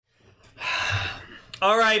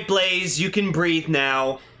All right, Blaze, you can breathe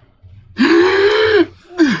now. I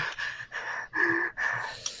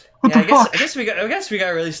guess we got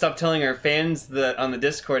to really stop telling our fans on the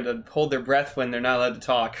Discord to hold their breath when they're not allowed to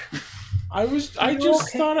talk. I just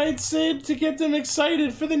thought I'd say it to get them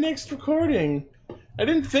excited for the next recording. I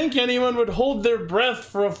didn't think anyone would hold their breath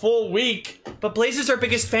for a full week. But Blaze is our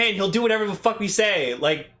biggest fan. He'll do whatever the fuck we say.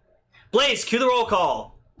 Like, Blaze, cue the roll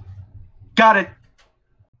call. Got it.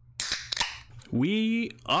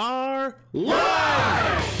 We are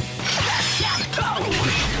live!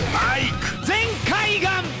 Mike!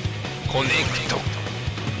 Zenkaigan! Connect.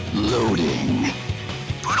 Loading.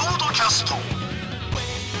 Broadcast.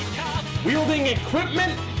 Wielding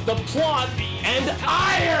equipment, the plot, and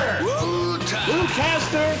ire!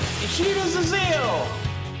 Bluecaster, Ishida Zazil!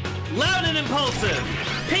 Loud and impulsive,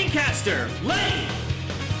 Pinkcaster, Lane!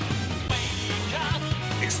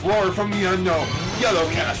 Explorer from the unknown,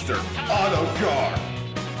 Yellowcaster, Autocar.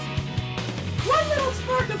 One little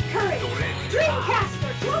spark of courage,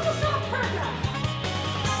 Dreamcaster, Global Perka!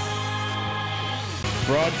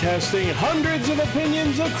 Broadcasting hundreds of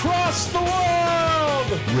opinions across the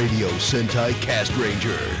world! Radio Sentai Cast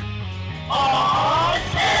Ranger. On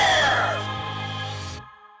air!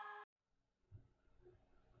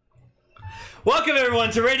 Welcome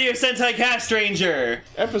everyone to Radio Sentai Cast Ranger!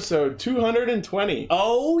 Episode 220.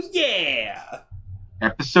 Oh yeah!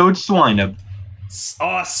 Episode Swineup.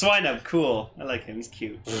 Oh, Swineup, cool. I like him, he's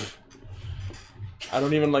cute. I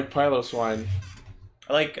don't even like Pilo Swine.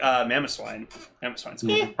 I like Mammoth-Swine. Mammoth-Swine's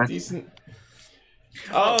cool. Decent.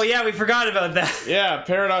 Oh yeah, we forgot about that. Yeah,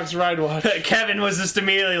 Paradox Ride Watch. Kevin was just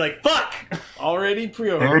immediately like, fuck! Already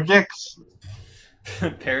pre-ordered. Paradix.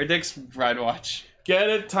 Paradix Ride Watch. Get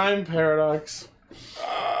it, Time Paradox.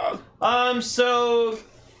 So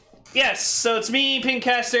it's me,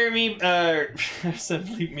 Pinkcaster, me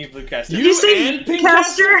Bluecaster. You say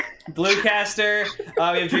Pinkcaster? Bluecaster,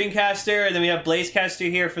 we have Dreamcaster, and then we have Blazecaster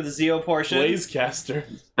here for the Zeo portion. Blazecaster.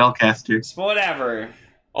 Spellcaster. So whatever.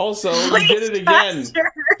 Also, we did it again.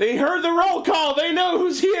 They heard the roll call. They know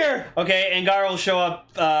who's here. Okay, Angar will show up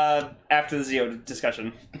after the Zeo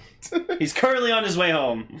discussion. He's currently on his way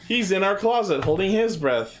home. He's in our closet, holding his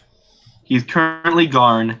breath. He's currently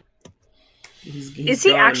Garn. He's Is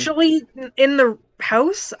he gone. actually in the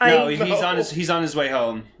house? No, he's on his way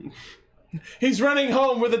home. He's running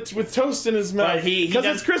home with toast in his mouth But he because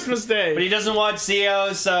does- it's Christmas Day. But he doesn't watch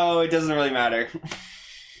Zeo, so it doesn't really matter.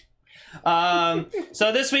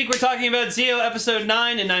 So this week we're talking about Zeo episode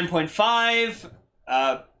 9 and 9.5,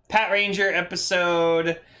 Pat Ranger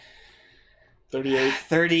episode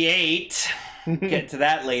 38. Get to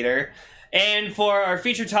that later. And for our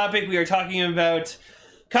feature topic, we are talking about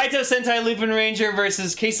Kaito Sentai Lupin Ranger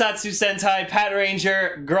versus Keisatsu Sentai Pat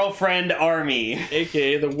Ranger Girlfriend Army.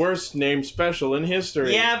 AKA the worst named special in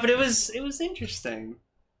history. Yeah, but it was interesting.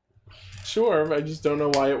 Sure, I just don't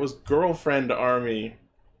know why it was Girlfriend Army.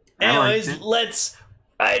 Anyways, liked it. let's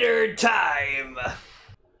Rider time. I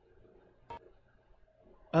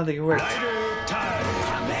don't think it worked.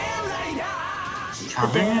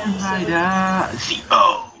 Kamen Rider.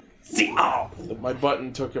 Zeo. My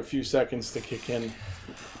button took a few seconds to kick in.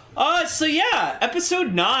 So yeah,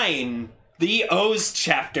 episode 9, the O's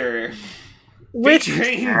chapter.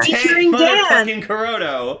 Featuring Dan Dan. motherfucking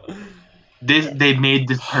Kuroto. They made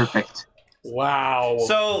this perfect. Wow.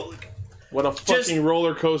 So, what a fucking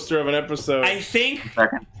roller coaster of an episode. I think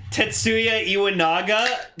Second. Tetsuya Iwanaga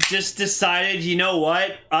just decided, you know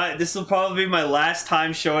what? This will probably be my last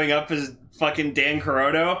time showing up as fucking Dan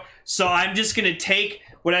Kuroto, so I'm just gonna take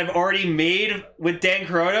what I've already made with Dan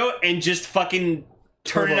Kuroto and just fucking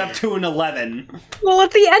turn it up to an 11. Well, at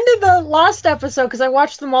the end of the last episode, because I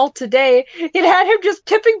watched them all today, it had him just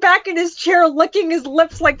tipping back in his chair, licking his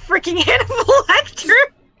lips like freaking Hannibal Lecter.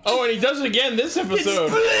 Oh, and he does it again this episode.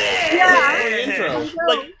 Yeah. The intro.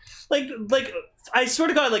 Like, I swear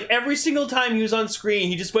to God, like, every single time he was on screen,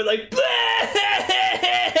 he just went like,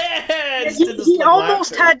 just did this, He like,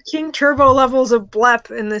 almost laughter. had King Turbo levels of blep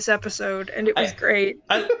in this episode, and it was great.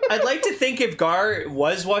 I'd like to think if Gar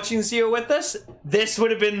was watching Zeo with us, this would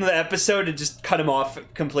have been the episode to just cut him off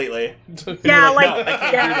completely. Yeah, No, like, I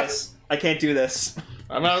can't do yeah. this. I can't do this.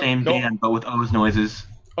 I'm out. Same Nope. Dan, but with O's noises.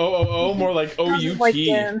 More like O-U-T. Like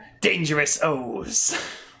Dan. Dangerous O's.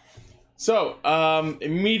 So,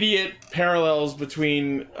 immediate parallels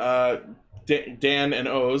between Dan and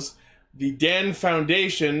O's. The Dan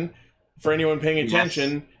Foundation, for anyone paying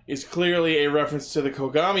attention, is clearly a reference to the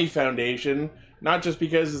Kogami Foundation, not just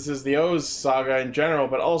because this is the O's saga in general,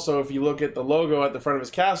 but also if you look at the logo at the front of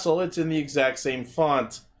his castle, it's in the exact same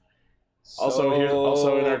font. Also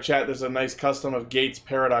in our chat, there's a nice custom of Gates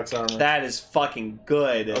Paradox armor. That is fucking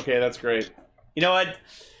good. Okay, that's great. You know what?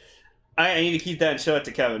 I need to keep that and show it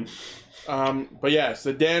to Kevin. But yes,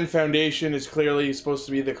 the Dan Foundation is clearly supposed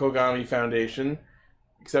to be the Kogami Foundation,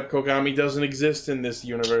 except Kogami doesn't exist in this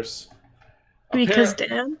universe. Because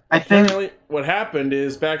Dan? I think Apparently, what happened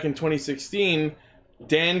is back in 2016,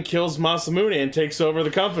 Dan kills Masamune and takes over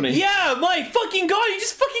the company. Yeah, my fucking god, he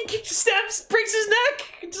just fucking snaps, breaks his neck,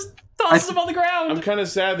 and just tosses him on the ground. I'm kind of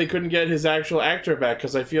sad they couldn't get his actual actor back,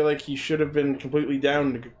 because I feel like he should have been completely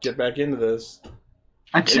down to get back into this.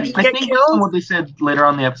 I Did he think get based killed? on what they said later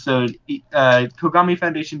on in the episode, Kogami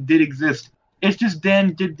Foundation did exist. It's just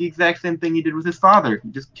Dan did the exact same thing he did with his father. He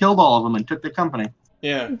just killed all of them and took their company.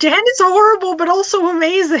 Yeah. Dan is horrible, but also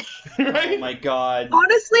amazing. Oh Right? my god.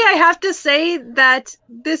 Honestly, I have to say that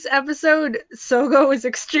this episode, Sogo is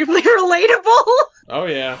extremely relatable. Oh,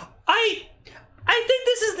 yeah. I think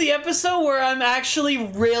this is the episode where I'm actually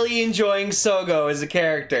really enjoying Sogo as a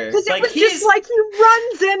character. Because it was just like he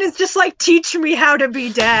runs in, it's just like, teach me how to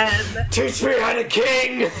be Dan. teach me how to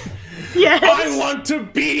king. Yes. I want to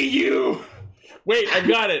be you! Wait, I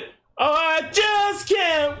got it. Oh, I just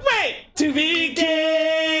can't wait to be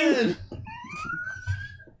king!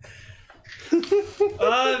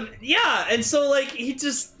 Yeah, and so like he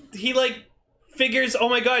figures, oh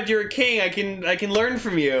my god, you're a king. I can learn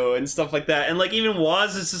from you and stuff like that. And like even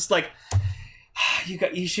Waz is just like,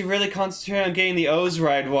 you should really concentrate on getting the O's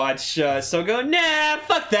right. Watch. So go, nah,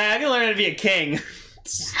 fuck that. I'm gonna learn how to be a king.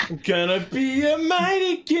 I'm gonna be a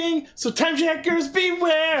mighty king, so time jackers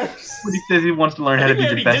beware! When he says he wants to learn how to be I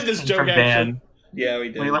the think we best already did this king joke, from Dan. Yeah, we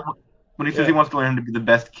did. When he says he wants to learn how to be the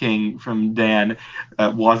best king from Dan,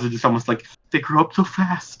 Waz is just almost like, they grew up so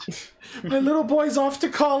fast. My little boy's off to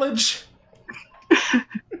college!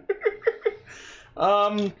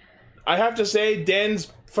 I have to say,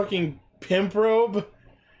 Dan's fucking pimp robe,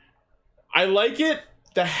 I like it.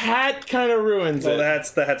 The hat kind of ruins Well,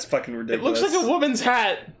 it. that's fucking It ridiculous. looks like a woman's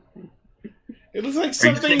hat. It looks like Are you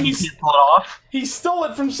something saying you can't pull it off? he stole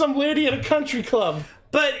it from some lady at a country club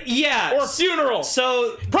But yeah, or a funeral.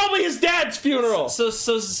 so Probably his dad's funeral. So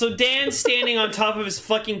Dan, standing on top of his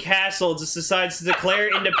fucking castle, just decides to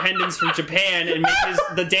declare independence from Japan and make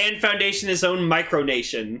the Dan Foundation his own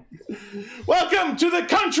micronation. Welcome to the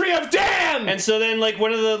country of Dan. And so then, like,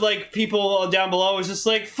 one of the like people down below was just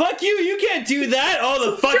like, "Fuck you! You can't do that!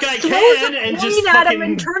 Oh, the fuk I can!" And just Throws a coin at him fucking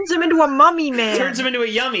and turns him into a mummy man. turns him into a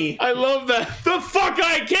yummy. I love that. The fuck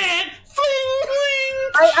I can't. Fling,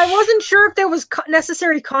 fling. I wasn't sure if there was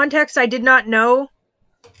necessary context I did not know.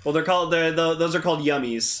 Well, they're called those are called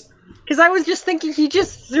yummies. Because I was just thinking he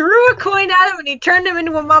just threw a coin at him and he turned him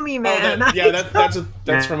into a mummy man.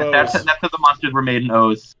 That's from O's. That's how the monsters were made in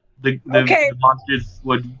O's. The monsters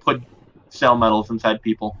would put cell metals inside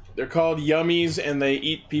people. They're called yummies, and they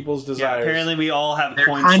eat people's Yeah, desires. apparently we all have They're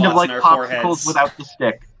coin kind of slots like in our popsicles foreheads. without the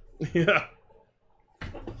stick. Yeah.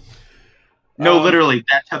 No, literally,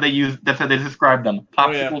 that's how they describe them. Popsicles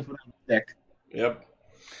Oh, yeah. without the stick. Yep.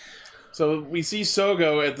 So we see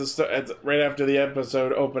Sogo right after the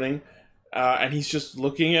episode opening, and he's just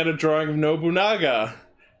looking at a drawing of Nobunaga,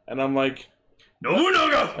 and I'm like,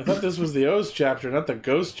 Nobunaga! I thought this was the O's chapter, not the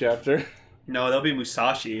Ghost chapter, No, that'll be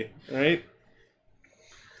Musashi. right?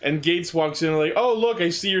 And Gates walks in like, oh look, I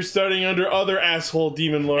see you're studying under other asshole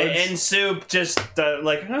demon lords. And Soup just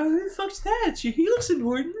like, oh, who the fuck's that? He looks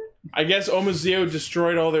important. I guess Omazeo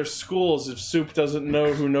destroyed all their schools if Soup doesn't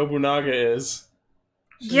know who Nobunaga is.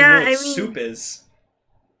 Yeah, know I what mean, Soup is.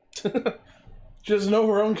 She doesn't know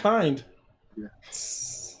her own kind.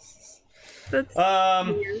 that's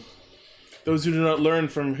weird. Those who do not learn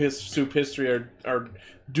from his Soup history are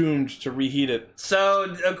doomed to reheat it.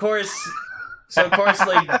 So of course,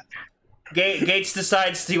 like Gates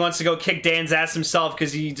decides he wants to go kick Dan's ass himself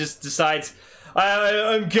because he just decides,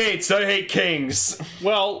 I'm Gates. I hate kings.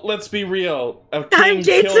 Well, let's be real. A I'm king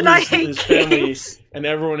Gates killed and I his hate family kings. and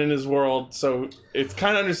everyone in his world, so it's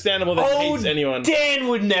kind of understandable that he hates anyone. Dan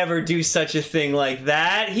would never do such a thing like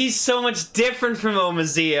that. He's so much different from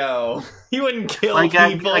Omazeo. He wouldn't kill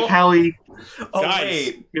people. Like how he. Oh Guys,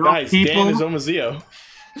 wait. guys, people- Dan is Omazeo.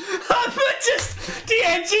 But just the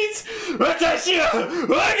engines.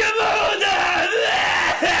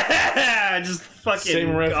 Just fucking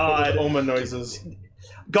Same riff, but God. with Oma noises.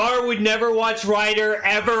 Gar would never watch Rider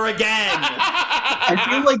ever again. I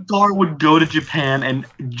feel like Gar would go to Japan and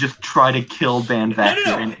just try to kill Dan's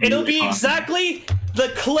actor. No. It'll be exactly the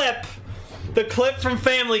clip from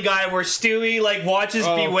Family Guy where Stewie like watches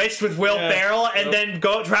Oh, Bewitched with Will yeah. Ferrell and then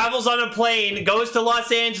travels on a plane, goes to Los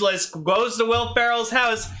Angeles, goes to Will Ferrell's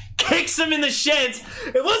house, kicks him in the shins.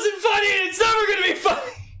 It wasn't funny and it's never gonna be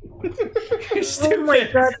funny. You're stupid. Oh my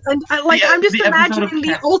god! And The- I'm just the episode of imagining the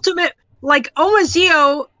Cat- ultimate, like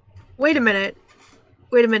Omazeo. Wait a minute.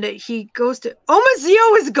 He goes to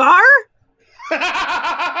Omazeo is Gar.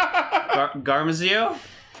 Garmazio?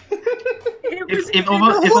 It was if the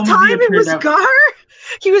Oma- if whole Omazeo time it turned was out- Gar.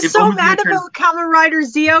 He was if so Omazeo mad turned- about Kamen Rider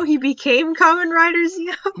Zeo, he became Kamen Rider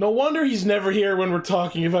Zeo. No wonder he's never here when we're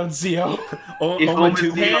talking about Zeo. If Oma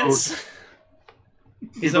Two Omazeo- Pants?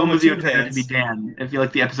 If Oma Omazeo Two turned out to be Pants. Dan, I feel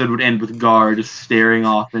like the episode would end with Gar just staring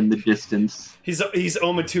off in the distance. He's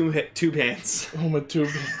Oma Two Pants. Oh, my two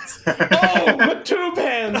pants. Oh, my two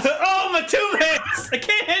pants. Oh, my two pants! I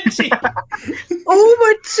can't hit you! Oh,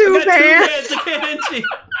 my two I got pants! 2 pants, I can't hit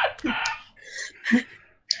you!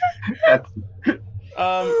 That's,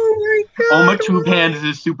 Oh my god! Oma Two Hands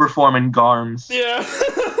is super form in Garms. Yeah.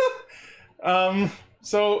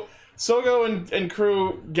 So Sogo and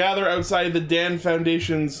crew gather outside the Dan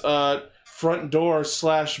Foundation's front door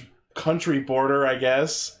 / country border, I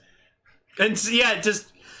guess. And yeah,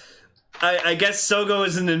 just I guess Sogo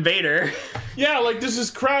is an invader. Yeah, like there's this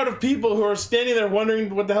crowd of people who are standing there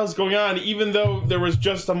wondering what the hell's going on, even though there was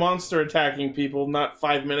just a monster attacking people not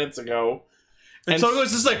 5 minutes ago. And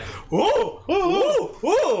Sogo's just like, whoa, whoa,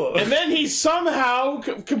 whoa. And then he somehow,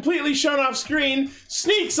 completely shown off screen,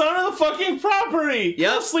 sneaks onto the fucking property.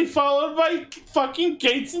 Yep. Closely followed by fucking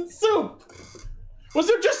Gates and Soup. Was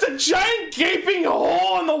there just a giant gaping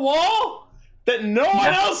hole in the wall that no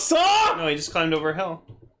one else saw? No, he just climbed over a hill.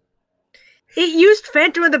 It used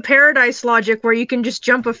Phantom of the Paradise logic where you can just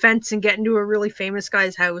jump a fence and get into a really famous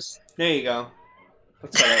guy's house. There you go.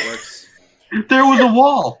 That's how that works. There was a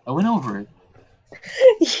wall. I went over it.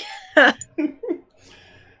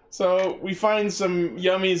 So we find some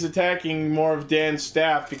yummies attacking more of Dan's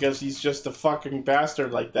staff because he's just a fucking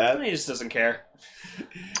bastard like that. He just doesn't care.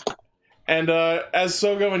 And as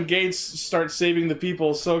Sogo and Gates start saving the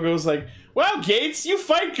people, Sogo's like, "Well, Gates, you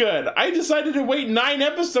fight good. I decided to wait 9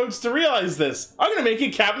 episodes to realize this. I'm gonna make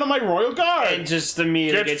you captain of my royal guard. And just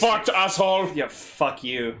immediately Get fucked, asshole." Yeah, fuck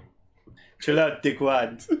you. Chill out,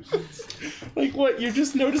 dickwad. Like, what? You're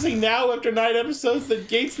just noticing now after 9 episodes that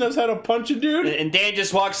Gates knows how to punch a dude? And Dan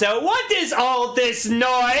just walks out. What is all this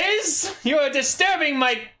noise? You are disturbing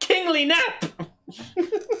my kingly nap.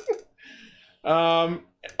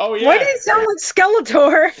 Oh yeah. Why did it sound like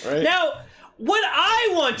Skeletor? Right. Now, what I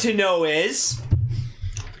want to know is,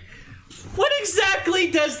 what exactly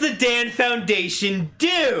does the Dan Foundation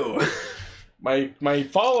do? My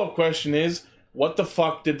follow-up question is, what the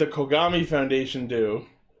fuck did the Kogami Foundation do?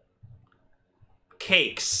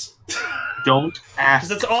 Cakes. Don't ask.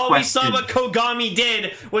 Because that's all questions. we saw what Kogami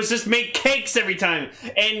did was just make cakes every time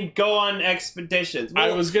and go on expeditions.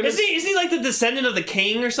 I was gonna- Is he like the descendant of the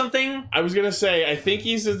king or something? I was gonna say, I think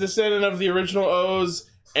he's a descendant of the original O's,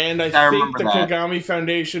 and I think remember the that. Kogami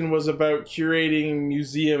Foundation was about curating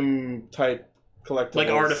museum-type collectibles. Like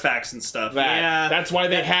artifacts and stuff. That. Yeah. That's why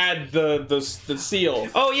they had the seal.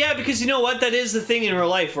 Oh yeah, because you know what? That is the thing in real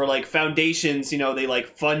life where like foundations, you know, they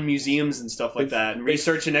like fund museums and stuff like that, and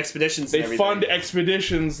research and expeditions. They and everything. fund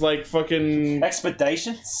expeditions like fucking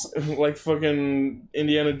expeditions. like fucking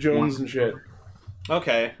Indiana Jones and shit.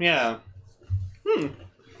 Okay, yeah.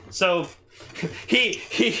 So he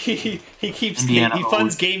keeps Indiana he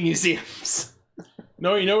funds Jones. game museums.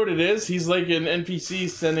 No, you know what it is? He's like an NPC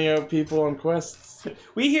sending out people on quests.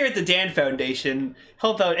 We here at the Dan Foundation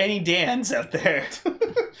help out any Dans out there.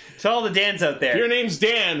 To all the Dans out If there, your name's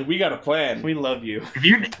Dan, we got a plan. we love you.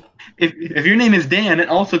 If your name is Dan and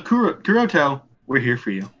also Kuroto, we're here for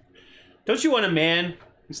you. Don't you want a man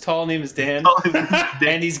whose tall name is Dan?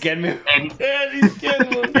 And he's Genmu. And Yeah, he's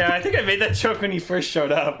getting Yeah, I think I made that joke when he first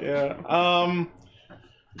showed up. Yeah.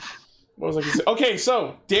 What was I gonna say? Okay,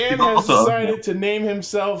 so Dan He's has also- decided to name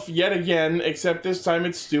himself yet again, except this time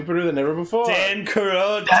it's stupider than ever before. Dan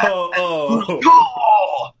Kuroto. Oh.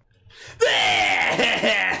 Oh!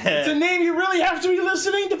 It's a name you really have to be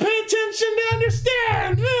listening to pay attention to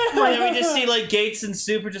understand. And then we just see like Gates and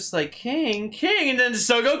Super just like King, and then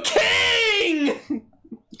Sogo King.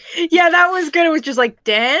 Yeah, that was good. It was just like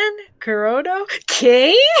Dan, Kuroto,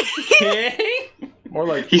 King. King. More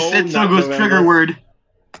like He oh, said not Sogo's November. trigger word.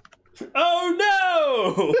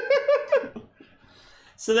 Oh no!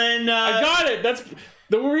 So then I got it. That's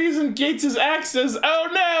the reason Gates' axe says "oh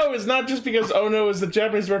no" is not just because "oh no" is the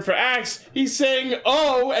Japanese word for axe. He's saying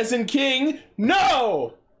 "oh" as in king.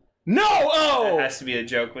 No, there oh. has to be a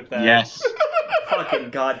joke with that. Yes. Fucking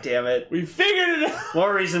goddamn it! We figured it out.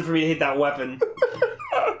 More reason for me to hate that weapon.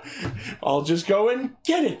 I'll just go and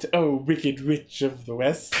get it, oh wicked witch of the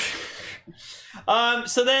west.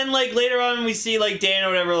 So then like later on we see like Dan or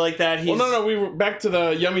whatever like that. He's Well, no, we were back to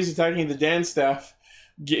the yummies attacking the Dan staff.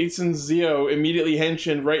 Gates and Zio immediately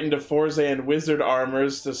henshin right into Forzan wizard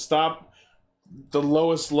armors to stop the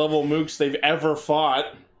lowest level mooks they've ever fought.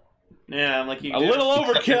 Yeah, I'm like, you A little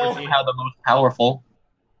Except they were overkill. somehow the most powerful.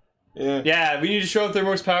 Yeah. Yeah, we need to show up their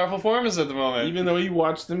most powerful forms at the moment. Even though you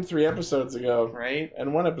watched them 3 episodes ago Right?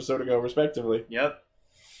 and 1 episode ago, respectively. Yep.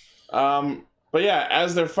 But yeah,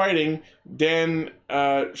 as they're fighting, Dan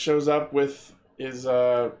shows up with his.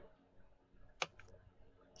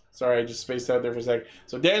 Sorry, I just spaced out there for a sec.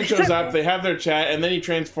 So Dan shows up, they have their chat, and then he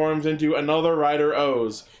transforms into another Rider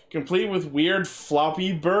O's, complete with weird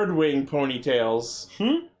floppy bird wing ponytails.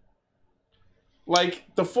 Like,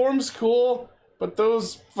 the form's cool, but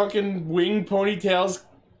those fucking wing ponytails.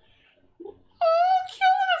 Killing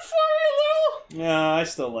it for me a little. Yeah, I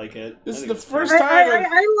still like it. This I is think the it's first cool. time.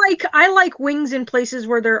 I like wings in places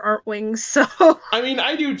where there aren't wings. So I mean,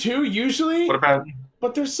 I do too, usually, What about?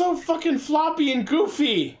 but they're so fucking floppy and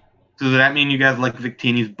goofy. So does that mean you guys like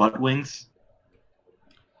Victini's butt wings?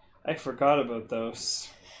 I forgot about those.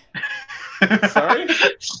 Sorry?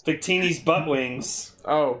 Victini's butt wings.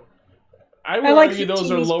 Oh. I would I like argue those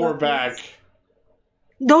are Victini's lower butt back.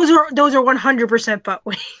 wings. those are 100% butt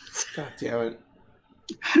wings. God damn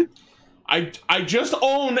it. I just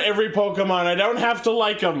own every Pokemon. I don't have to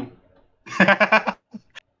like them. I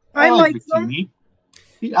like them. Victini.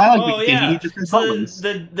 I like Oh Victini. yeah, He just has so butt wings.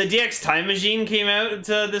 the DX Time Machine came out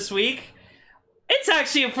this week. It's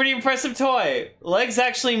actually a pretty impressive toy. Legs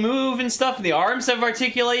actually move and stuff. And the arms have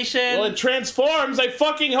articulation. Well, it transforms. I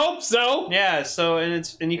fucking hope so. Yeah. So and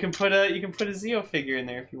you can put a Zeo figure in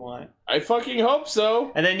there if you want. I fucking hope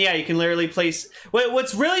so. And then yeah, you can literally place.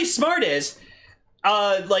 What's really smart is,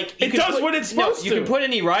 like you It can does put, what it's supposed You to. can put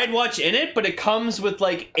any ride watch in it, but it comes with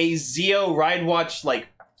like a Zeo ride watch like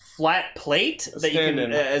flat plate that you can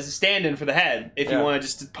stand-in. as a stand-in for the head if you Yeah. want to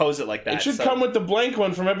just pose it like that. It should So- come with the blank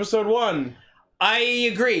one from episode 1. I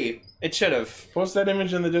agree. It should have. Post that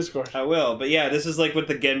image in the Discord. I will. But yeah, this is like with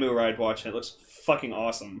the Genmu ride watch. And it looks fucking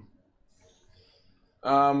awesome.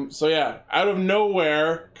 So yeah, out of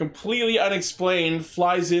nowhere, completely unexplained,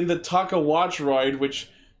 flies in the Taka Watchroid, which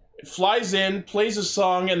flies in, plays a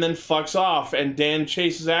song, and then fucks off, and Dan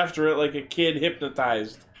chases after it like a kid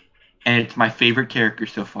hypnotized. And it's my favorite character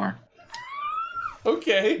so far.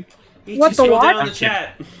 Okay. What the Scroll what? down in the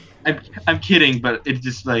chat. I'm kidding, but it's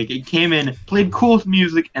just like it came in, played cool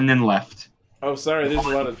music, and then left. Oh, sorry, there's a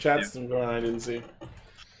lot of chat stuff going on I didn't see.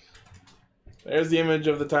 There's the image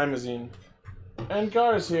of the Time Machine. And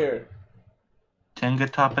Gar's here. Tenga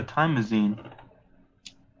Toppa Time Machine.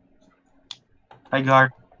 Hi,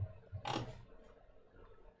 Gar.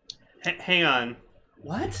 Hang on.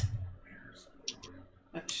 What?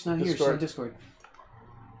 She's not here. She's on Discord.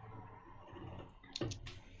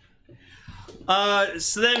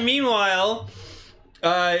 So then meanwhile,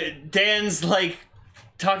 Dan's like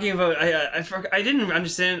talking about I didn't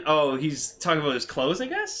understand. Oh, he's talking about his clothes, I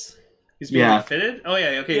guess. He's being Yeah. fitted. Oh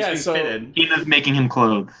yeah, okay, Yeah, he's so- being fitted. Hina's making him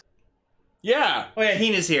clothes. Yeah! Oh yeah,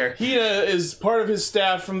 Hina's here. Hina is part of his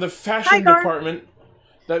staff from the Hi, fashion Gar. department.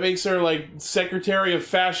 That makes her, like, secretary of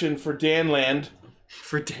fashion for Danland.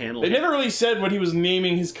 For Dan. They never really said what he was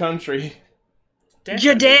naming his country.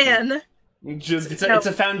 Jadan. Just It's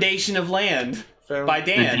a foundation of land by The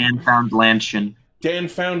Dan. Dan found Lanshin. Dan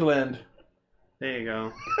Foundland. There you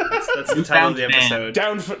go. That's the title of the episode.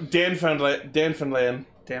 Dan Foundland. Dan Foundland.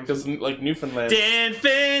 Dan, Because, like, Newfoundland. Dan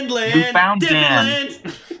Finland. You found Dan.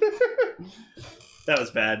 Finland. That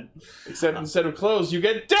was bad. Except instead of clothes, you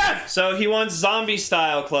get death! So he wants zombie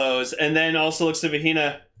style clothes, and then also looks at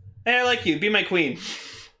Vahina. Hey, I like you. Be my queen.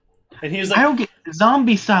 And he was I like, don't get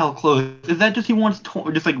zombie style clothes. Is that just he wants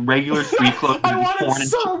just like regular street clothes? I that are want it torn and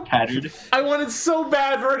so- tattered. I wanted so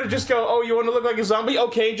bad for her to just go, oh, you want to look like a zombie?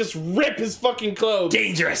 Okay, just rip his fucking clothes.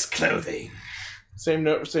 dangerous clothing. Same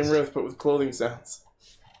note, same riff, but with clothing sounds.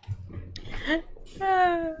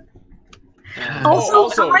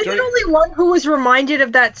 Also, am I during- the only one who was reminded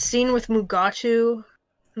of that scene with Mugatu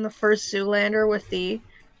in the first Zoolander with the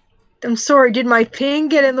I'm sorry, did my ping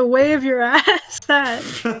get in the way of your ass? That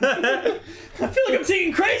I feel like I'm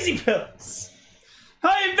taking crazy pills.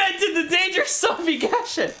 I invented the dangerous zombie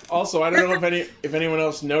gadget. Also, I don't know if anyone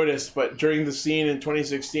else noticed, but during the scene in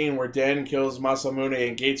 2016 where Dan kills Masamune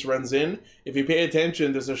and Gates runs in, if you pay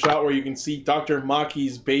attention, there's a shot where you can see Dr.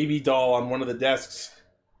 Maki's baby doll on one of the desks.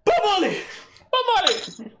 Bumali!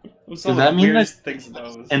 Bumali! Does that mean that- things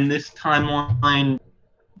about those? In this timeline,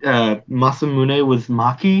 Masamune was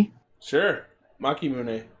Maki. Sure,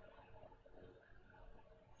 Makimune.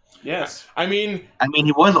 Yes. I mean,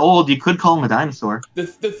 He was old. You could call him a dinosaur. the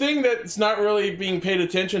thing that's not really being paid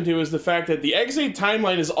attention to is the fact that the X8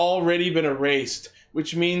 timeline has already been erased.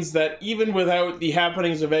 which means that even without the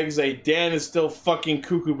happenings of Exe, Dan is still fucking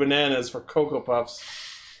cuckoo bananas for Cocoa Puffs.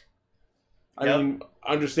 I mean,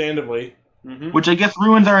 understandably. Mm-hmm. Which I guess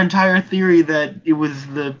ruins our entire theory that it was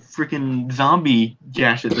the freaking zombie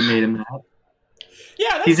Gashet that made him that. Yeah,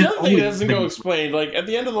 that's He's the just other thing that always doesn't go been- explained. Like, at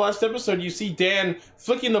the end of the last episode, you see Dan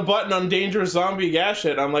flicking the button on Dangerous Zombie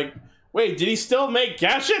Gashet. I'm like, wait, did he still make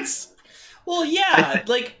Gashets? Well, yeah,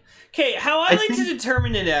 like, okay, how I like to think-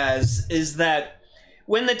 determine it as is that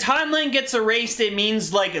when the timeline gets erased, it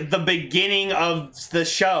means, like, the beginning of the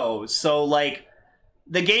show. So, like,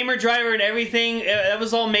 the gamer driver and everything, it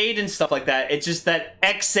was all made and stuff like that. It's just that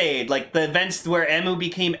Xade, like, the events where Emu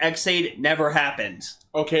became Xade never happened.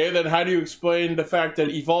 Okay, then how do you explain the fact that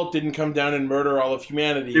Evolve didn't come down and murder all of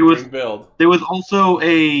humanity It was- during build? There was also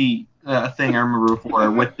a thing I remember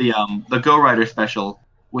before with the Go Rider special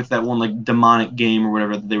with that one like demonic game or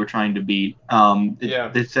whatever that they were trying to beat.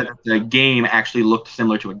 They said that the game actually looked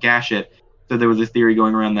similar to a Gashet, so there was this theory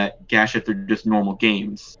going around that Gashets are just normal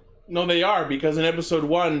games. No, they are, because in episode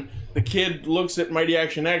 1, the kid looks at Mighty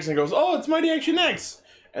Action X and goes, "Oh, it's Mighty Action X!"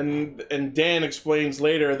 And Dan explains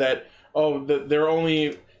later that, they're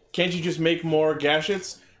only... Can't you just make more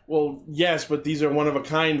Gashets? Well, yes, but these are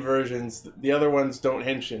one-of-a-kind versions. The other ones don't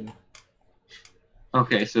henshin.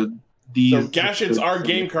 Okay, so these... So Gashets are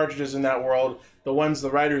game cartridges in that world. The ones the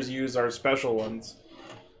writers use are special ones.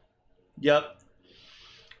 Yep.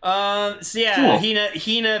 So yeah, Cool.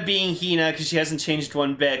 Hina being Hina because she hasn't changed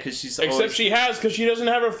one bit because she's Except always, she has, because she doesn't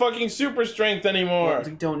have her fucking super strength anymore.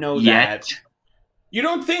 we don't know Yet. that. You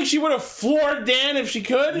don't think she would have floored Dan if she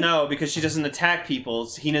could? No, because she doesn't attack people.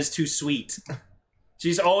 Hina's too sweet.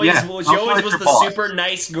 She's always Yeah, she always also was her the boss. super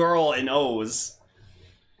nice girl in O's.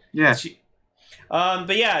 Yeah. She,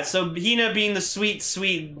 but yeah, so Hina being the sweet,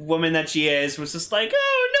 sweet woman that she is was just like,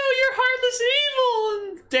 oh no, you're heartless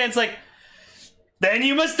and evil, and Dan's like, then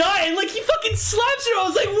you must die, and like he fucking slaps her. I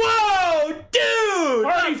was like, whoa, dude,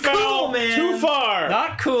 Party not cool, foul, man, too far.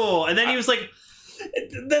 not cool. And then he was like,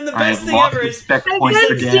 then the I best have thing lost ever is respect And points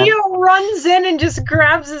for then Dan. Zio runs in and just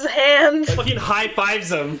grabs his hand. fucking high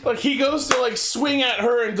fives him. Like, he goes to, like, swing at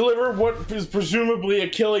her and deliver what is presumably a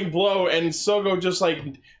killing blow, and Sogo just, like,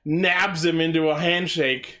 nabs him into a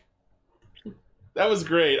handshake. That was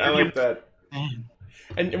great. I like that. Man.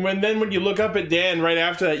 And when you look up at Dan right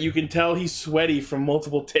after that, you can tell he's sweaty from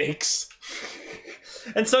multiple takes.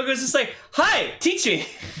 And Sogo's just like, hi, teach me.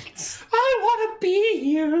 I want to be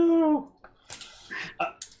you.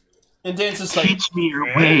 And Dan's just like, Teach me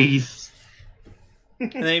your ways.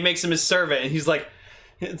 and then he makes him his servant, and he's like,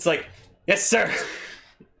 it's like, yes, sir.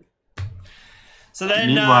 So then,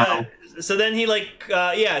 Meanwhile- so then he like,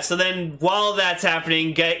 so then while that's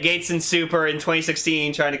happening, Gates and Super in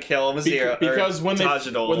 2016 trying to kill Mazira. Because when they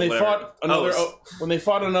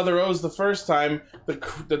fought another O's the first time,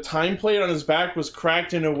 the time plate on his back was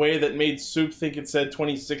cracked in a way that made Soup think it said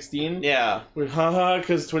 2016. Yeah. Haha,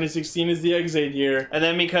 because 2016 is the Exade year. And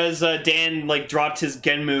then because Dan like dropped his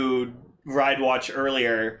Genmu ride watch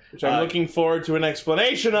earlier, Which I'm looking forward to an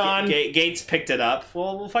explanation on. Gates picked it up.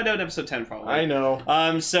 Well, we'll find out in episode 10 probably. I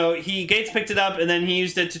know. So Gates picked it up and then he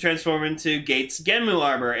used it to transform into Gates Genmu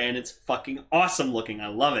armor, and it's fucking awesome looking. I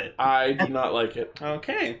love it. I do not like it.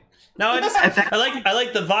 Okay. No, I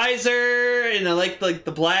like the visor, and I like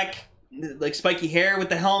the black like spiky hair with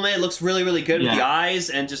the helmet. It looks really, really good with the Yeah.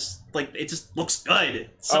 eyes, and just like it just looks good.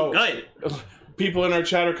 It's so good. People in our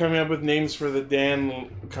chat are coming up with names for the Dan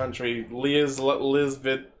country.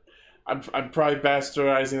 Lisbeth. I'm probably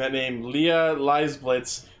bastardizing that name. Leah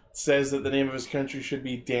Lisblitz says that the name of his country should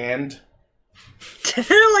be Dand.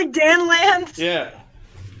 Like Danland. Yeah.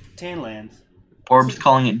 Tanland. Orb's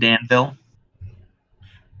calling it Danville.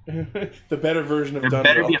 The better version of There Dunwell.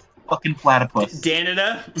 better be a fucking platypus.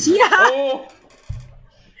 Danida. Yeah. Oh!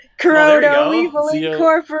 there you Croto go. Evil Zio-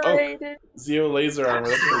 Incorporated. Zeo laser armor.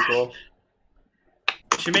 That's pretty cool.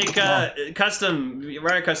 Should make custom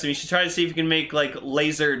Rider custom. You should try to see if you can make like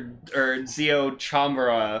laser or Zeo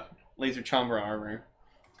Chambra laser Chambra armor,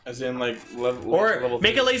 As in, like, level or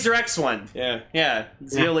make a three. Laser X one. Yeah. Yeah,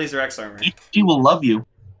 Zeo Laser X armor. She will love you.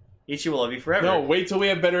 Ichi will love you forever. No, wait till we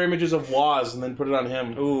have better images of Waz and then put it on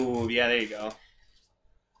him. Ooh, yeah, there you go.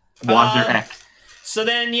 Wazer X. So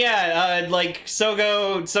then, like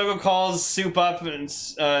Sogo calls Soup up, and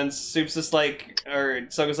Soup's just like, or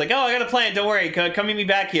Sogo's like, oh, I got a plan. Don't worry, come meet me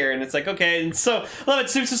back here. And it's like, okay. And so, I love it.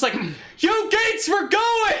 Soup's just like, yo, Gates, we're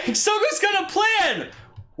going. Sogo's got a plan. He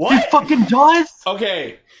What? fucking does?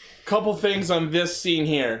 Okay, couple things on this scene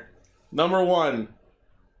here. Number one,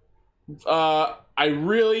 I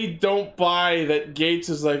really don't buy that Gates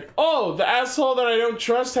is like, oh, the asshole that I don't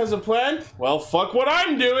trust has a plan? Well, fuck what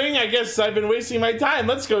I'm doing. I guess I've been wasting my time.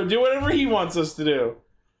 Let's go do whatever he wants us to do.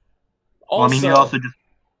 Also,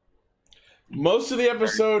 most of the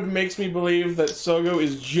episode makes me believe that Sogo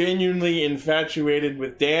is genuinely infatuated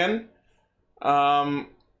with Dan.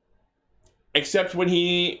 Except when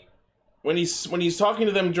he's talking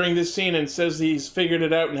to them during this scene and says he's figured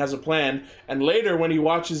it out and has a plan, and later when he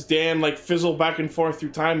watches Dan like fizzle back and forth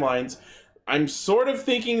through timelines, I'm sort of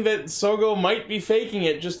thinking that Sogo might be faking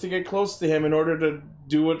it just to get close to him in order to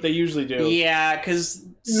do what they usually do. Yeah, because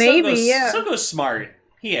Sogo's smart.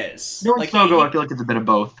 He is. Like Sogo, I feel like it's a bit of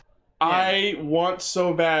both. I want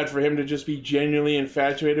so bad for him to just be genuinely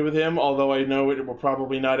infatuated with him, although I know it will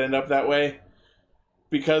probably not end up that way.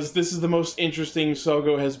 Because this is the most interesting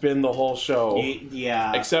Sogo has been the whole show.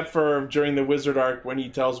 Yeah. Except for during the Wizard arc when he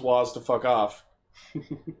tells Woz to fuck off.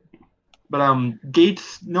 But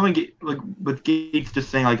Gates, with Gates just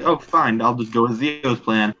saying like, oh, fine, I'll just go with Zio's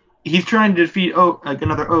plan. He's trying to defeat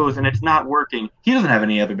another O's, and it's not working. He doesn't have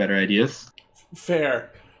any other better ideas.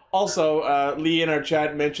 Fair. Also, Lee in our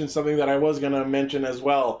chat mentioned something that I was going to mention as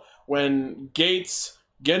well. When Gates,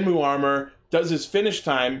 Genmu armor, does his finish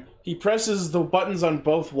time, he presses the buttons on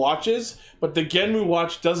both watches, but the Genmu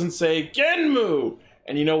watch doesn't say Genmu!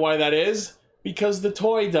 And you know why that is? Because the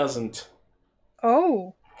toy doesn't.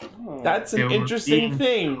 Oh. That's an interesting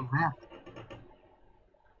thing.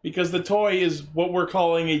 Because the toy is what we're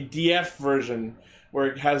calling a DF version, where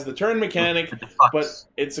it has the turn mechanic, but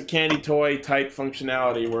it's a candy toy type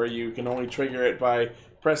functionality where you can only trigger it by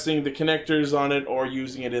pressing the connectors on it or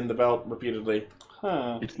using it in the belt repeatedly.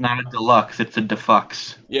 Huh. It's not a deluxe, it's a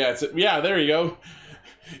defux. Yeah, there you go.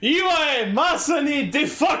 Iwae Masani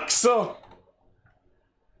Defuxo!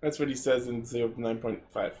 That's what he says in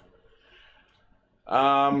 9.5.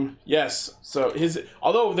 Yes, so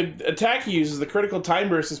although the attack he uses, the critical time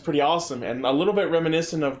burst, is pretty awesome and a little bit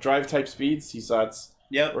reminiscent of Drive type speeds, he thoughts.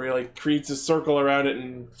 Yep. Where he like creates a circle around it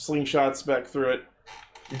and slingshots back through it.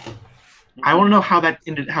 I want to know how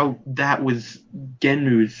that was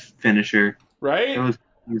Genmu's finisher. Right? It was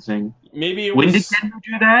confusing. Maybe it when was... did Genmu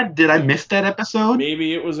do that? Did I miss that episode?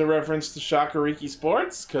 Maybe it was a reference to Shakuriki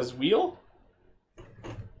Sports, because wheel?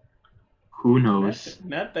 Who knows?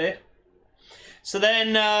 Maybe. So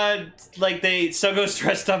then, Sogo's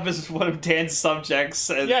dressed up as one of Dan's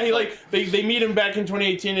subjects. And, yeah, they meet him back in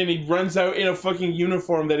 2018 and he runs out in a fucking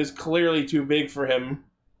uniform that is clearly too big for him.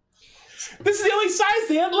 This is the only size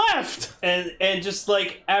they had left! And just,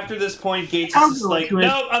 after this point, Gates is just like,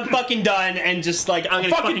 no, I'm fucking done, and just, I'm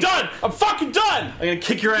fucking done! I'm fucking done! I'm gonna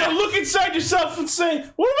kick your ass! Now look inside yourself and say,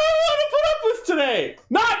 what am I going to put up with today?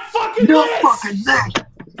 Not fucking no this! Fucking this!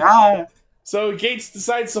 Ah. So Gates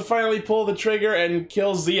decides to finally pull the trigger and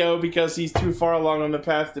kill Zio because he's too far along on the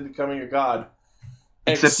path to becoming a god.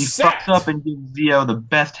 Except he fucks up and gives Zio the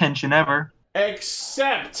best henshin ever.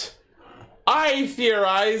 Except... I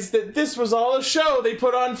theorize that this was all a show they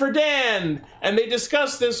put on for Dan, and they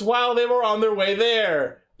discussed this while they were on their way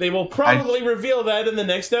there. They will probably reveal that in the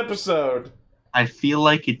next episode. I feel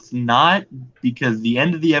like it's not, because the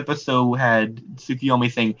end of the episode had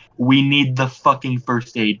Tsukiyomi saying, we need the fucking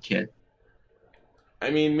first aid kit. I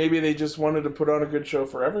mean, maybe they just wanted to put on a good show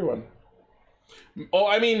for everyone. Oh,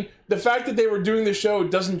 I mean, the fact that they were doing the show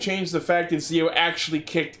doesn't change the fact that Zio actually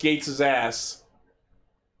kicked Gates' ass.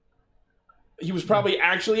 He was probably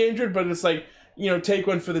actually injured, but it's like, take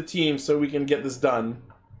one for the team so we can get this done.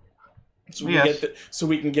 So we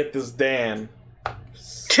can get this Dan.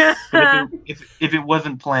 If it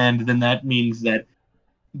wasn't planned, then that means that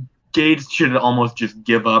Gates should almost just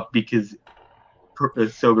give up because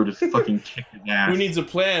Sogo just fucking kicked his ass. Who needs a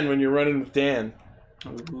plan when you're running with Dan?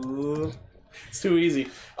 It's too easy.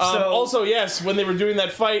 Also, yes, when they were doing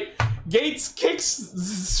that fight, Gates kicks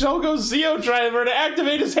Sogo's Zio driver to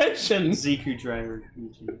activate his henshin. Ziku driver.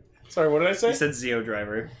 Sorry, what did I say? You said Zio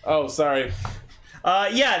driver. Oh, sorry.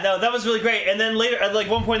 That was really great. And then later, at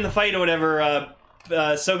one point in the fight or whatever,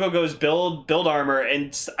 Sogo goes build armor,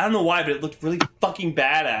 and I don't know why, but it looked really fucking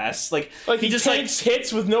badass. He just takes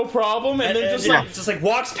hits with no problem, and then just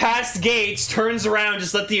walks past Gates, turns around,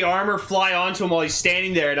 just let the armor fly onto him while he's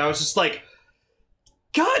standing there, and I was just like,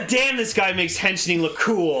 God damn, this guy makes henching look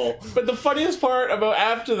cool. But the funniest part about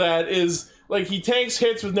after that is, he tanks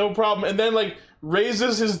hits with no problem, and then,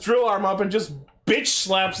 raises his drill arm up and just bitch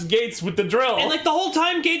slaps Gates with the drill. And, the whole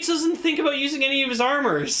time, Gates doesn't think about using any of his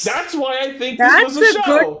armors. That's why I think this was a show. That's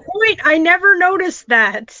a good point. I never noticed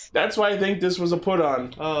that. That's why I think this was a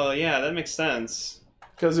put-on. Oh, yeah, that makes sense.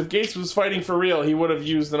 Because if Gates was fighting for real, he would have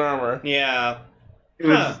used an armor. Yeah.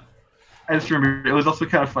 I just remember it was also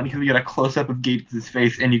kind of funny because we got a close up of Gates'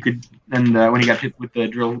 face, and when he got hit with the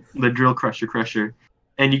drill crusher,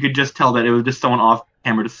 and you could just tell that it was just someone off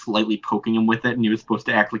camera just slightly poking him with it, and he was supposed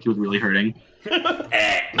to act like he was really hurting.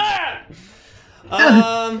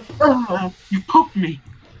 You poked me.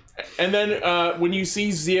 And then when you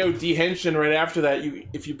see Zio Dehenshin right after that,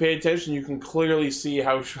 if you pay attention, you can clearly see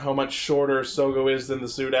how much shorter Sogo is than the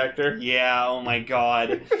suit actor. Yeah, oh my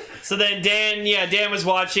god. So then Dan was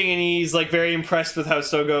watching, and he's like very impressed with how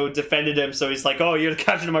Sogo defended him, so he's like, oh, you're the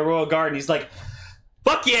captain of my royal guard, and he's like,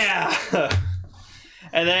 fuck yeah!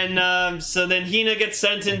 And then, so then Hina gets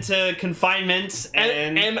sent into confinement,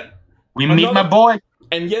 and we meet my boy!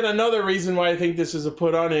 And yet another reason why I think this is a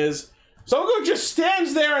put-on is Sogo just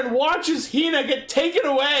stands there and watches Hina get taken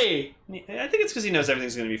away. I think it's because he knows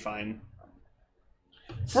everything's going to be fine.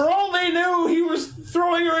 For all they knew, he was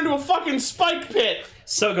throwing her into a fucking spike pit.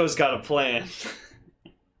 Sogo's got a plan.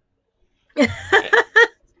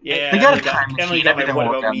 Yeah, they got a time machine. Everything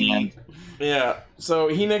what about me? Yeah, so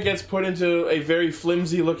Hina gets put into a very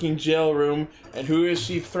flimsy-looking jail room, and who is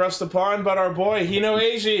she thrust upon but our boy, Hino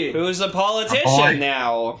Eiji? Who's a politician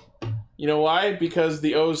now. You know why? Because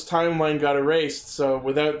the O's timeline got erased, so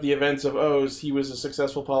without the events of O's, he was a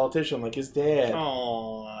successful politician like his dad.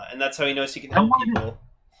 Aww, and that's how he knows he can help people.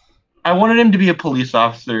 I wanted him to be a police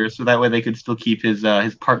officer, so that way they could still keep his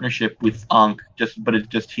partnership with Ankh, but it's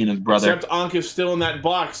just Hina's brother. Except Ankh is still in that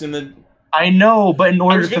box in the... I know, but in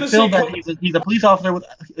order to fulfill that, he's a police officer with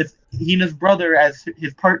Hina's brother as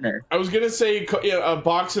his partner. I was going to say a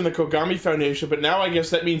box in the Kogami Foundation, but now I guess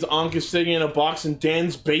that means Ankh is sitting in a box in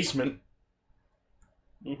Dan's basement.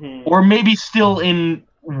 Mm-hmm. Or maybe still in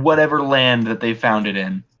whatever land that they found it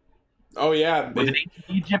in. Oh, yeah. Was it ancient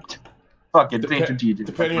Egypt? Fuck it, it's ancient Egypt.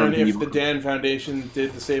 Depending on if the Dan Foundation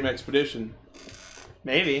did the same expedition.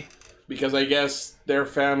 Maybe. Because I guess their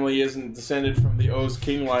family isn't descended from the O's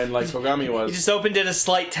king line like Kogami was. You just opened it a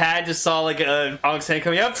slight tad, just saw like a Ank's hand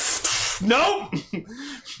coming up. Nope!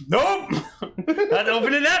 Nope! Not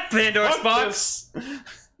opening that Pandora's box!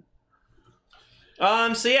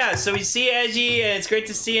 So we see Eiji, and it's great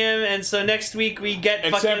to see him, and so next week we get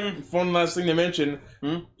Except, one last thing to mention,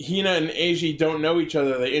 Hina and Eiji don't know each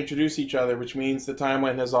other, they introduce each other, which means the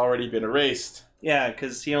timeline has already been erased. Yeah,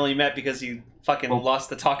 because he only met because he fucking lost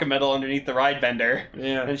the Taka metal underneath the ride bender.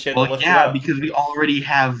 Yeah. And she had to lift it up. Because we already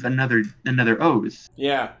have another O's.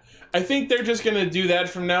 Yeah. I think they're just gonna do that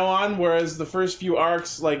from now on, whereas the first few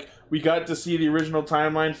arcs, like, we got to see the original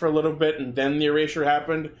timeline for a little bit, and then the erasure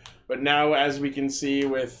happened. But now, as we can see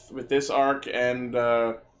with this arc and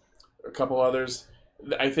a couple others,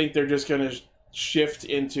 I think they're just going to shift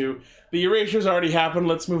into... The erasure's already happened,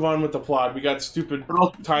 let's move on with the plot. We got stupid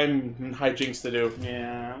time hijinks to do.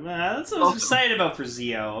 Yeah, that's what I was excited about for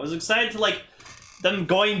Zio. I was excited to, like, them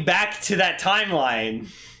going back to that timeline.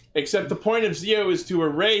 Except the point of Zio is to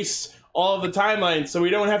erase all of the timelines, so we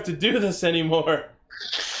don't have to do this anymore.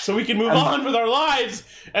 So we can move on with our lives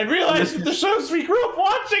and realize that the shows we grew up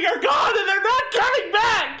watching are gone and they're not coming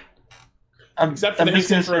back! Except for the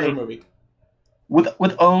Heisei Forever movie. With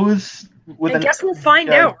O's... I guess we'll find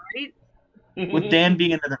out, right? With Dan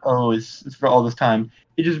being another O's for all this time,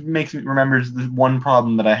 it just makes me remember this one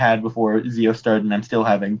problem that I had before Zio started and I'm still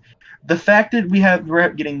having. The fact that we're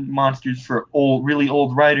getting monsters for really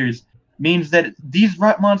old writers means that these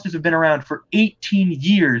monsters have been around for 18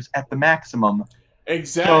 years at the maximum.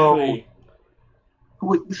 Exactly.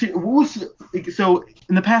 So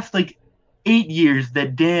in the past, 8 years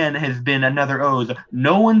that Dan has been another O's,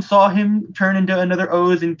 no one saw him turn into another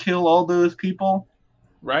O's and kill all those people?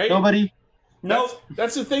 Right? Nobody? No.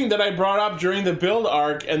 That's the thing that I brought up during the build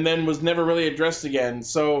arc and then was never really addressed again.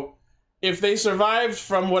 So if they survived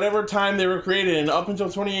from whatever time they were created in up until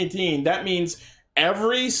 2018, that means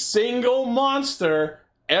every single monster,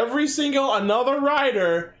 every single another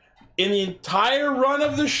rider in the entire run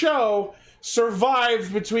of the show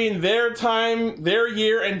survived between their time, their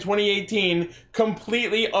year, and 2018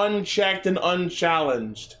 completely unchecked and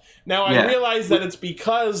unchallenged. Now, I realize that it's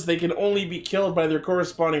because they can only be killed by their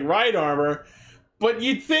corresponding ride armor, but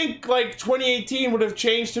you'd think, 2018 would have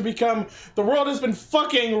changed to become, the world has been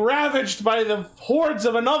fucking ravaged by the hordes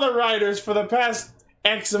of another riders for the past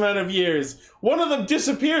X amount of years. One of them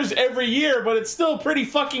disappears every year, but it's still pretty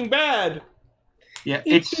fucking bad. Yeah,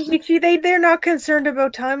 they're not concerned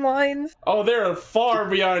about timelines. Oh, they're far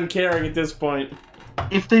beyond caring at this point.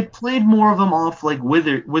 If they played more of them off like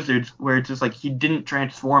Wizards, where it's just he didn't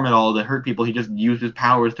transform at all to hurt people, he just used his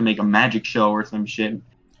powers to make a magic show or some shit.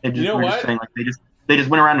 Just saying they just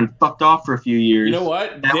went around and fucked off for a few years. You know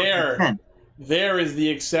what? There is the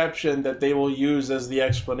exception that they will use as the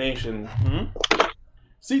explanation.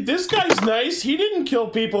 See, this guy's nice. He didn't kill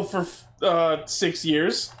people for 6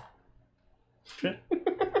 years.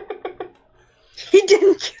 He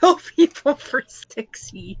didn't kill people for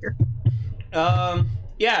 6 years.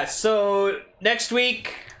 Yeah, so next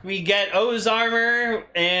week we get O's armor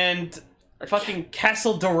and fucking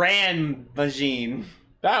Castle Duran machine.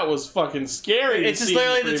 That was fucking scary. It's just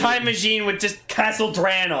literally the time machine with just Castle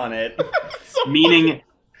Duran on it.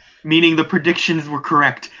 Meaning the predictions were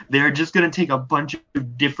correct. They're just gonna take a bunch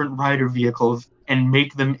of different rider vehicles and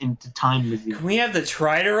make them into time machines. Can we have the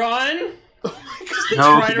Trideron? Just the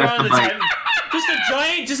No, Trideron, that's the the time.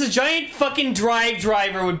 Just a giant fucking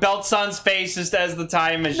driver with belts on space just as the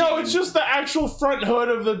time machine. No, it's just the actual front hood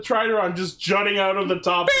of the Trideron just jutting out of the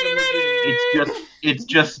top. Of the machine. It's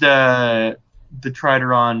just the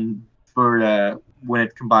Trideron for when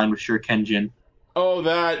it's combined with Shurikenjin. Oh,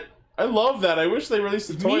 that. I love that. I wish they released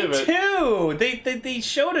a toy Me of it. too. They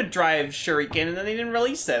showed a drive shuriken and then they didn't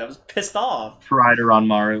release it. I was pissed off. Trideron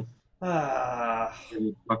Maru. Ah. What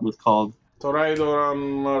the fuck it was called? Toraidoran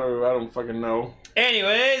Maru. I don't fucking know.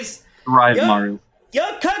 Anyways, Drive Yo- Maru.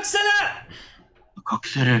 yo Kaksana!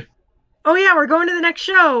 Kokusuru. Oh yeah, we're going to the next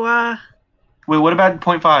show. Wait, what about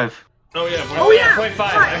 0.5? Oh, yeah. Oh yeah, yeah. 0.5.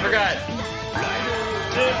 I forgot.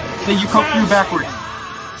 Hey, you Kokusuru backwards.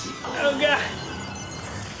 Oh god.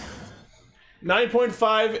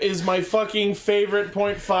 9.5 is my fucking favorite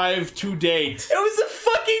 0.5 to date. It was a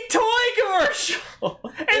fucking toy commercial!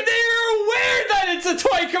 And they are aware that it's a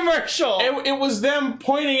toy commercial! It was them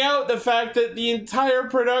pointing out the fact that the entire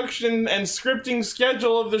production and scripting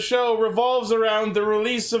schedule of the show revolves around the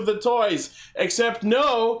release of the toys. Except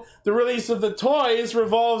no, the release of the toys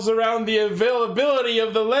revolves around the availability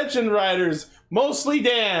of the Legend Riders, mostly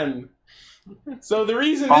Dan. So the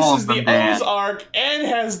reason All this is of the them Dan. O's arc and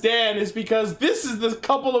has Dan is because this is the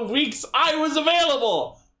couple of weeks I was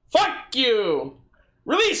available. Fuck you!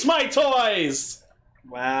 Release my toys!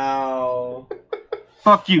 Wow.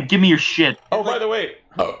 Fuck you, give me your shit. Oh, by the way,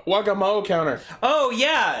 Wagamao counter. Oh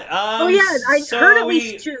yeah. oh yeah, I heard at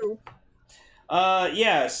least 2.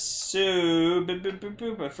 Yeah. So boop, boop, boop,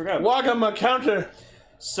 boop, I forgot. Wagama counter.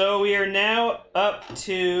 So we are now up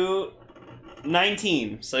to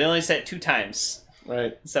 19. So you only said 2 times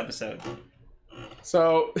Right. this episode.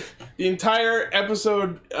 So the entire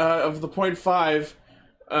episode of the 0.5,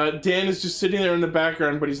 Dan is just sitting there in the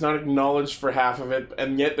background, but he's not acknowledged for half of it,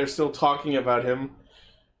 and yet they're still talking about him.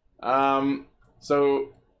 So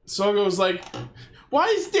Sogo's like, "Why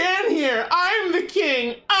is Dan here? I'm the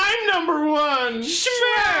king. I'm number 1.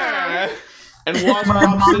 Sure." And Woz My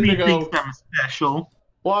pops in mommy to go. thinks I'm special.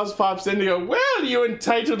 Woz pops in to go, "Well, you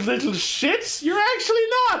entitled little shit, you're actually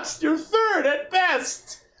not. You're third at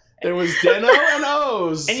best." There was Deno and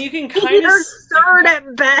O's. And you can kind of You're third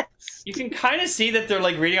at best. you can kind of see that they're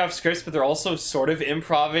like reading off scripts, but they're also sort of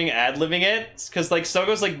improving, ad-libbing it, because like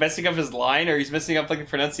Sogo's like messing up his line, or he's messing up like the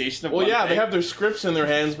pronunciation of Well, one yeah, thing. they have their scripts in their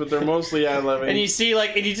hands, but they're mostly ad-libbing. And you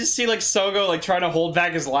just see like Sogo like trying to hold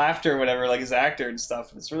back his laughter or whatever, like his actor and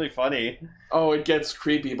stuff. It's really funny. Oh, it gets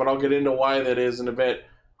creepy, but I'll get into why that is in a bit.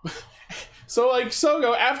 So, like,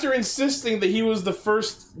 Sogo, after insisting that he was the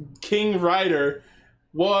first King Rider,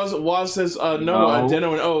 Woz says, no,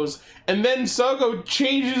 Deno and O's. And then Sogo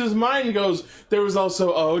changes his mind and goes, there was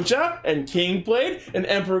also Oja and King Blade and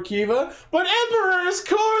Emperor Kiva, but Emperor is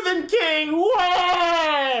cooler than King!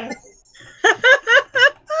 Wah!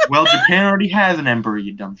 Well, Japan already has an emperor,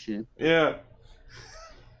 you dumb shit. Yeah.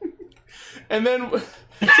 And then...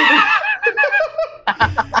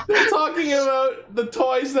 they're talking about the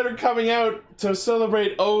toys that are coming out to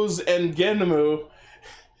celebrate O's and Genmu.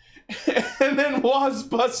 And then Woz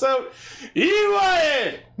busts out,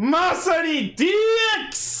 Iwae Masani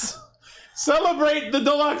DX! Celebrate the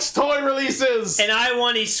deluxe toy releases! And I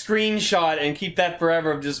want a screenshot and keep that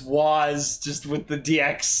forever of just Woz just with the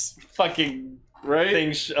DX fucking right? thing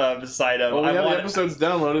beside him. Well, we I have want, the episodes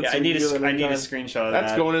downloaded. yeah, so I need we can do that a anytime. screenshot of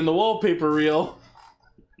That's that. going in the wallpaper reel.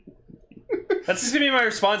 That's just gonna be my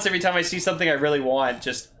response every time I see something I really want.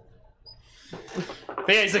 Just, but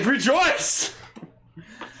yeah, he's like, rejoice!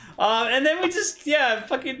 And then we just, yeah,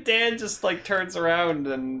 fucking Dan just like turns around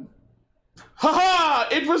and Haha!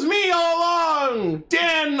 It was me all along!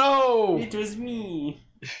 Dan-O! it was me.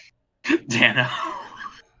 Dano.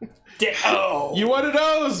 Oh, You wanted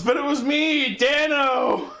O's, but it was me,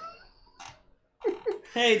 Dan-O!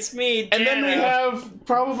 hey, it's me. And then we Dano. have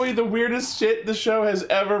probably the weirdest shit the show has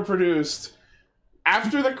ever produced.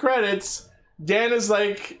 After the credits, Dan is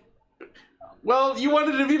like, well, you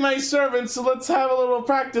wanted to be my servant, so let's have a little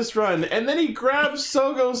practice run. And then he grabs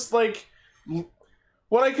Sogo's, like,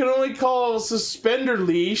 what I can only call a suspender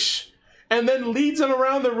leash, and then leads him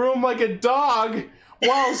around the room like a dog,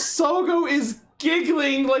 while Sogo is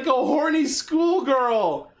giggling like a horny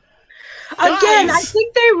schoolgirl. Again, I Guys!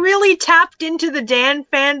 think they really tapped into the Dan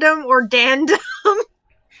fandom or Dandom.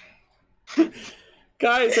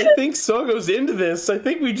 Guys, I think Sogo's into this. I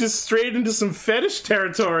think we just strayed into some fetish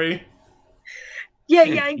territory. Yeah,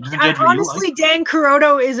 honestly, Honestly, Dan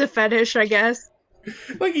Kuroto is a fetish, I guess.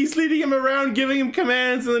 Like he's leading him around, giving him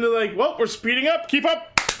commands, and then they're like, well, we're speeding up, keep up.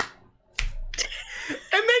 And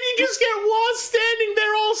then you just get Waz standing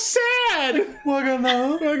there all sad.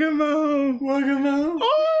 Wagamo. Wagamo.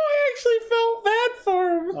 Oh, I actually felt bad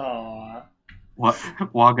for him. Aww. What?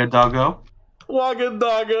 Wagadago?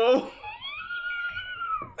 Wagadago.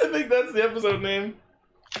 I think that's the episode name.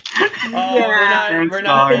 Oh, Yeah. we're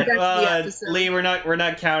not, I think that's the episode. Lee. We're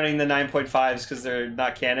not counting the 9.5s because they're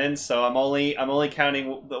not canon. So I'm only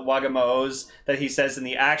counting the Wagamo-O's that he says in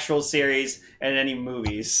the actual series and any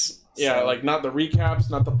movies. Yeah, So, like not the recaps,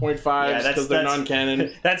 not the 0.5s, because they're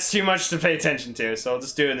non-canon. That's too much to pay attention to. So I'll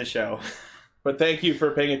just do it in the show. But thank you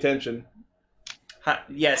for paying attention.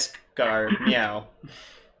 Yes, Gar. Meow.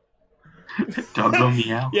 Doggo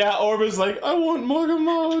meow. Yeah, Orba's like, I want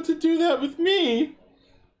Mogamo to do that with me.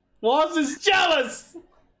 Waz is jealous!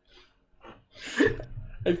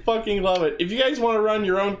 I fucking love it. If you guys want to run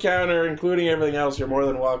your own counter, including everything else, you're more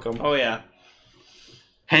than welcome. Oh yeah.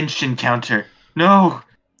 Henshin counter. No.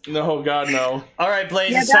 No, God, no. All right,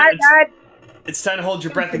 Blaze. Yeah, It's time to hold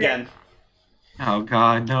your breath again. Oh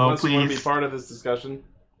God, no, Unless you want to be please. part of this discussion.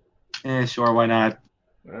 Sure, why not?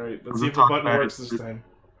 Alright, let's We'll see if the talk button about works it. this time.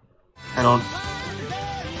 I don't.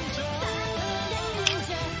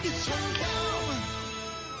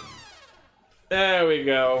 There we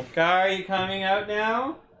go. Gar, are you coming out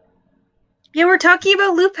now? Yeah, we're talking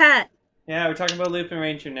about Loop Hat. Yeah, we're talking about Lupin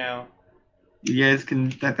Ranger now. You guys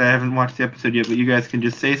can. I haven't watched the episode yet, but you guys can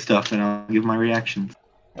just say stuff and I'll give my reactions.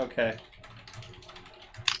 Okay.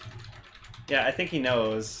 Yeah, I think he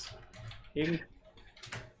knows. You can...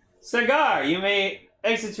 Sagar, you may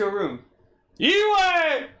exit your room. Yue!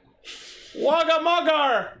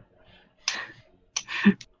 Wagamagar!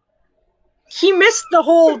 He missed the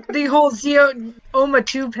whole Zio Oma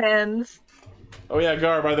tube hands. Oh yeah,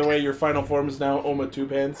 Gar, by the way, your final form is now Oma Two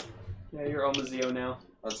Pants. Yeah, you're Omazeo now.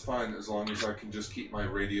 That's fine, as long as I can just keep my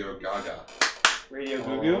Radio Gaga. Radio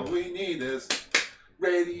All Goo we need is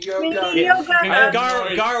Radio Radio Gaga.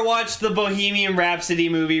 Gaga. Gar watched the Bohemian Rhapsody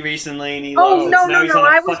movie recently, and he Oh, loves it. no, So now no, he's no, on a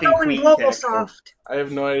I was fucking going Queen Global kick. Soft. I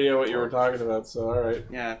have no idea what you were talking about, so alright.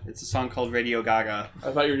 Yeah, it's a song called Radio Gaga.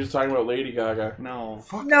 I thought you were just talking about Lady Gaga. No.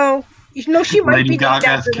 No, she might Lady be named Gaga's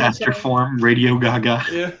after that caster song. form, Radio Gaga.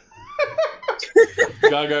 Yeah.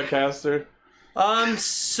 Gaga Caster.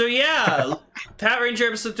 So yeah, Pat Ranger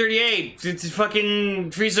episode 38. It's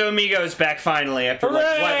fucking Frieza Amigos back finally after like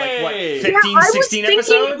what, Hooray! 15, Yeah, I was 16 thinking,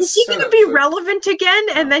 episodes? is he going to be relevant again?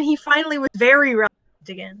 And then he finally was very relevant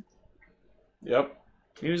again. Yep.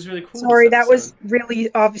 He was really cool. Sorry, this that was episode.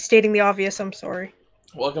 really stating the obvious. I'm sorry.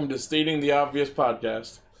 Welcome to Stating the Obvious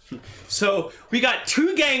podcast. So we got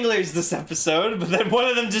two ganglers this episode, but then one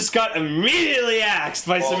of them just got immediately axed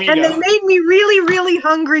by Samigo. And they made me really, really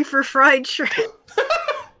hungry for fried shrimp.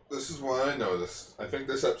 This is what I noticed. I think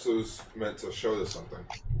this episode was meant to show us something.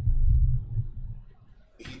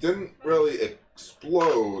 He didn't really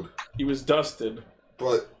explode, He was dusted.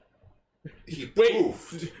 but he Wait,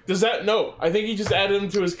 poofed. does that... No, I think he just added him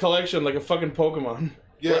to his collection like a fucking Pokemon.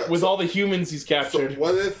 Yeah, With all the humans he's so captured.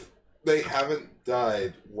 what if they haven't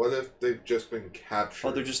died? What if they've just been captured?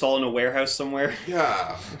 Oh, they're just all in a warehouse somewhere.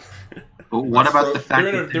 Yeah. But what about the fact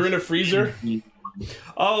They're in a freezer?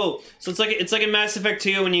 Oh, so it's like in Mass Effect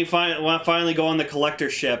 2 when you finally go on the collector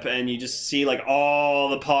ship and you just see like all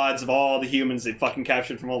the pods of all the humans they fucking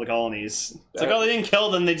captured from all the colonies. It's like, oh, they didn't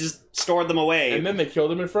kill them; they just stored them away. And then they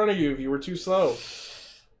killed him in front of you if you were too slow.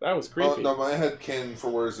 That was Well, creepy. no, my headcanon for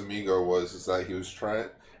where his amigo is that he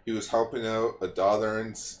was helping out a daughter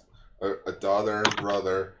and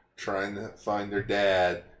brother trying to find their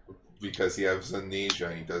dad because he has amnesia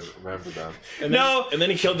and he doesn't remember them. And No! and then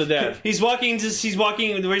he killed the dad. He's walking.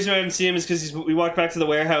 The reason I haven't seen him is because we walked back to the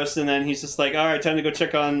warehouse, and then he's just like, "All right, time to go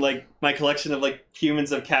check on like my collection of like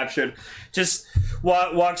humans I've captured." Just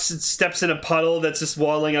walks and steps in a puddle that's just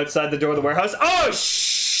waddling outside the door of the warehouse. Oh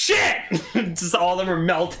shit! Just all of them are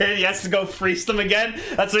melted. He has to go freeze them again.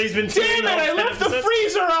 That's what he's been doing. Damn it! I left the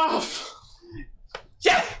freezer off.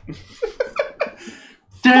 Yeah.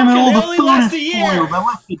 Damn it, Fucking, all they the only food last is a year. spoiled. I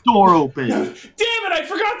left the door open. Damn it! I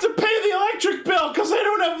forgot to pay the electric bill because I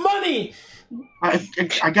don't have money.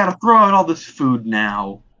 I gotta throw out all this food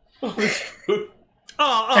now.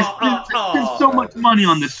 I spent so much money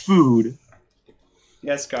on this food.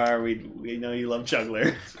 Yes, Gar, we know you love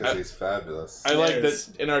Juggler. Because he's fabulous. I like that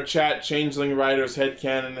in our chat, Changeling Rider's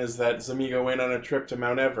headcanon is that Zamigo went on a trip to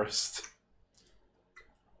Mount Everest.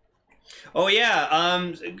 Oh yeah,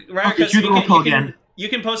 Okay, shoot the roll call again. You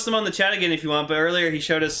can post them on the chat again if you want, but earlier he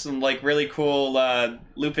showed us some like really cool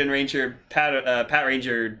Lupin Ranger Pat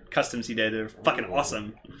Ranger customs he did. They're fucking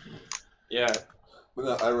awesome. Yeah. But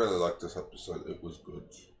no, I really liked this episode. It was good.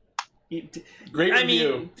 Great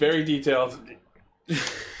review. Very detailed.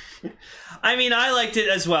 I mean, I liked it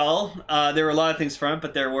as well. There were a lot of things from it,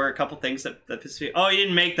 but there were a couple things that pissed me. Oh, you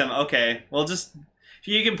didn't make them. Okay. Well, just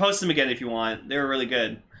you can post them again if you want. They were really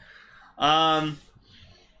good. But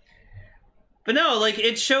no, like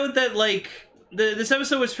it showed that like this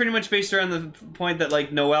episode was pretty much based around the point that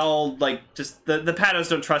like Noel like just the Pados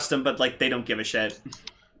don't trust him, but like they don't give a shit.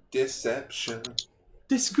 Deception.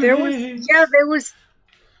 There was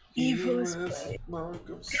evil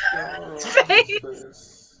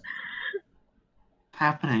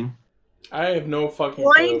happening. I have no fucking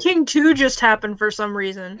Lion King 2 just happened for some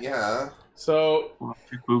reason. Yeah. So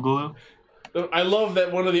Boogaloo. I love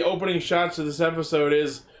that one of the opening shots of this episode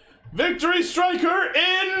is Victory Striker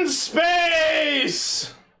in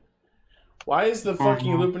space! Why is the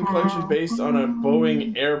fucking Lupin collection based on a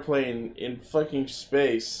Boeing airplane in fucking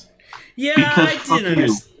space? Yeah, Because I fuck didn't you.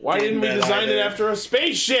 understand. Why didn't we that design it either. after a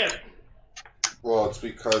spaceship? Well, it's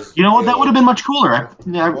because... You know what? That would have been much cooler.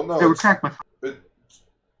 I Well, no, retract my. It's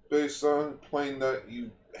based on a plane that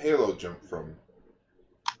you Halo jump from.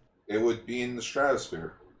 It would be in the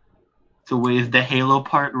stratosphere. So is the Halo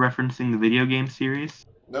part referencing the video game series?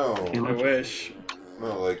 No. Halo I wish.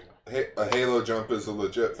 No, like, a Halo jump is a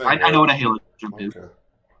legit thing. I know what a Halo jump is. Okay.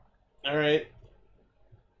 Alright.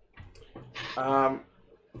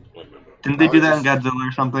 Didn't they do that in Godzilla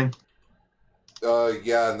or something?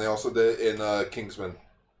 Yeah, and they also did it in Kingsman.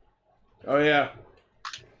 Oh yeah.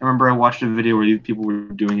 I remember I watched a video where these people were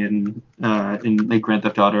doing it in like Grand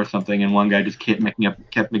Theft Auto or something, and one guy just kept making up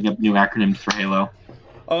new acronyms for Halo.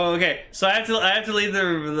 Oh, okay. So I have to leave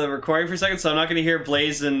the recording for a second, so I'm not going to hear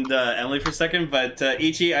Blaze and Emily for a second. But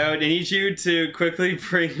Ichi, I need you to quickly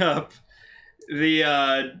bring up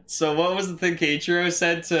the. So what was the thing Keiichiro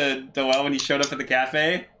said to Noel when he showed up at the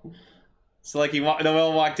cafe? So like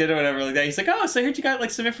Noel walked in or whatever like that. He's like, "Oh, so I heard you got like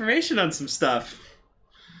some information on some stuff."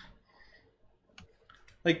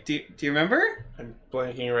 Like, do you remember? I'm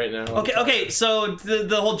blanking right now. Okay. So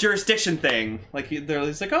the whole jurisdiction thing, like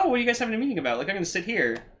he's like, "Oh, what are you guys having a meeting about?" Like, I'm gonna sit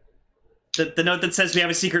here. The note that says we have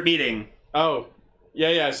a secret meeting. Oh,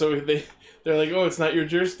 yeah. So they're like, "Oh, it's not your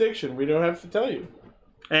jurisdiction. We don't have to tell you."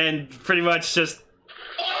 And pretty much just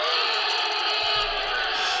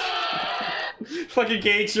fucking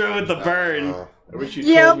Keiichiro with the burn. I wish you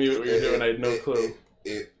told me what you were doing. I had no clue.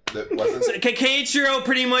 That wasn't... Keiichiro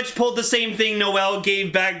pretty much pulled the same thing Noel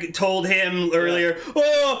told him earlier.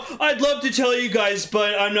 Oh, I'd love to tell you guys,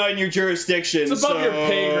 but I'm not in your jurisdiction. It's above your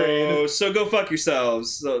pay grade. So go fuck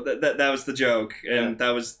yourselves. So that was the joke, and that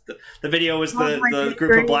was the video was the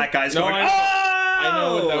group of black guys going. I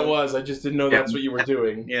know what that was. I just didn't know that's what you were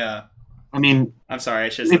doing. Yeah. I mean, I'm sorry. I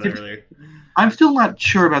should have said that earlier. I'm still not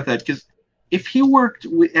sure about that because if he worked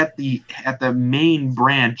at the main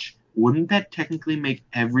branch, wouldn't that technically make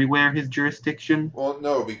everywhere his jurisdiction? Well,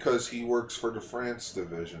 no, because he works for the France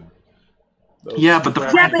division. Yeah, but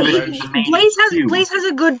Blaze has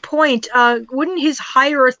a good point. Wouldn't his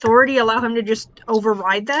higher authority allow him to just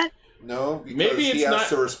override that? No, because Maybe he has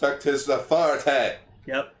to respect his authority.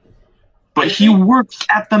 Yep. But he works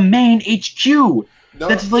at the main HQ. No,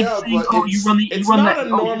 that's like saying, oh, you run the. It's not a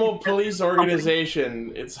normal police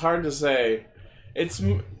organization. It's hard to say.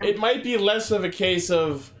 It might be less of a case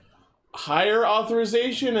of higher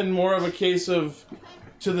authorization and more of a case of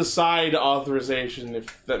to the side authorization,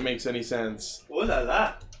 if that makes any sense. What was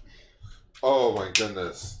that? Oh my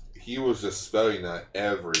goodness. He was just spelling that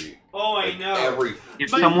every... Oh, I know.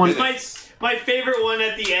 My favorite one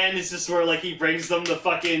at the end is just where like he brings them the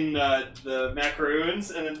fucking the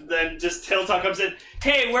macaroons, and then just Tailtalk comes in.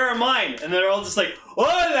 Hey, where are mine? And they're all just like, oh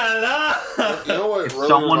la la. You know what? If really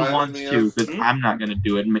someone wants to, because I'm not gonna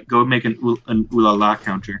do it. Go make an ooh la la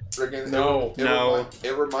counter.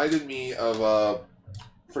 It reminded me of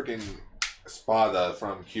freaking Spada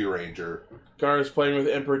from Q Ranger. Gar is playing with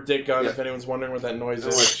Emperor Dick Gun. If anyone's wondering what that noise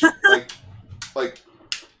is.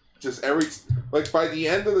 Just by the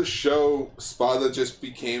end of the show, Spada just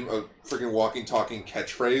became a freaking walking, talking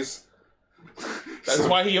catchphrase. That's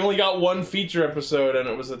why he only got one feature episode, and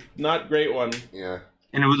it was a not great one. Yeah.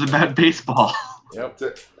 And it was about baseball. Yep.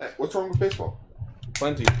 What's wrong with baseball?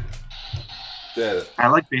 Plenty. Dead. I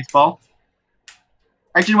like baseball.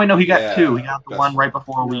 Actually, wait, no, he got two. He got the one right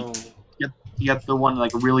before we. the one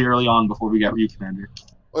like really early on before we got Ryu Commander.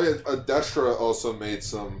 Oh yeah, Destra also made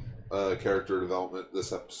some character development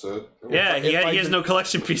this episode. Yeah, he has no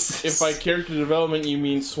collection pieces. If by character development you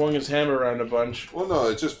mean swung his hammer around a bunch. Well, no,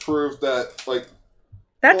 it just proved that like.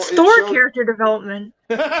 That's Well, it Thor showed- character development.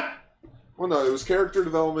 Well, no, it was character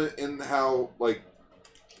development in how like.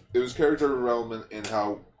 It was character development in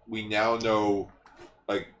how we now know,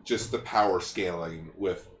 like, just the power scaling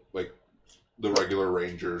with like the regular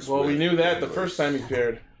Rangers. Well, we with knew that the Wranglers. first time he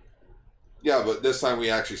paired. Yeah, but this time we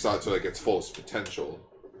actually saw it to like its fullest potential.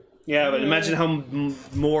 Yeah, but imagine how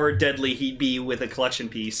more deadly he'd be with a collection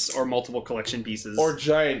piece or multiple collection pieces. Or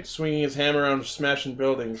Giant swinging his hammer around smashing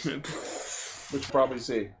buildings. Which you'll probably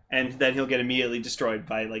see. And then he'll get immediately destroyed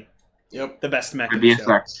by, like, Yep. the best mech. It'd in be the a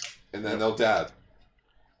show. sex. And then they'll dab.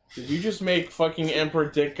 Did you just make fucking Emperor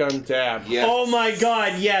Dick Gun dab? Yes. Oh my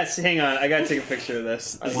god, yes! Hang on, I gotta take a picture of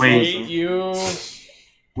this. I Wait. hate you.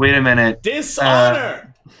 Wait a minute.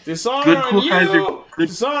 Dishonor! Dishonor Good on Cool you! Kaiser- good-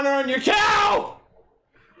 Dishonor on your cow!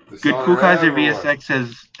 Good Cool Kaiser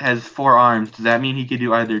VSX has 4 arms. Does that mean he could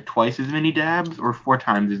do either twice as many dabs or 4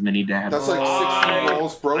 times as many dabs? That's like Oh, 16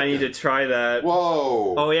 balls broken. I need to try that.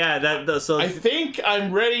 Whoa. Oh yeah, so I think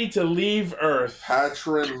I'm ready to leave Earth.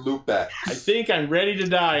 Patron Lupex. I think I'm ready to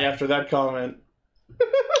die after that comment.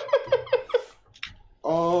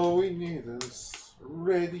 All we need is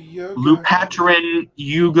radio. Lupatrin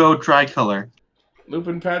Yugo Tricolor.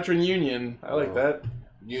 Lupin Patron Union. I like that.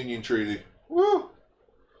 Union Treaty. Woo.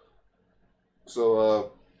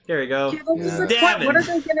 So, there we go. Yeah. Damn it. What are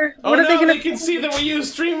they gonna? Oh What are no, they gonna? they can see that we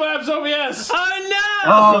use Streamlabs OBS! Oh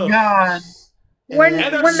no! Oh god. When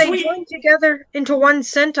And our they sweet- join together into one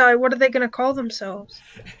Sentai, what are they gonna call themselves?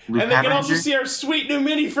 And they Lupat can also Ranger? see our sweet new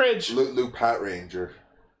mini fridge! Lupat Ranger.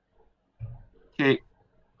 Okay.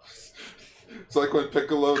 It's like when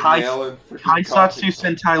Piccolo Kai- nailing freaking Kaisatsu coffee.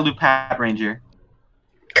 Sentai Lupat Ranger.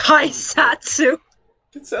 Kaisatsu.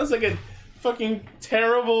 It sounds like a fucking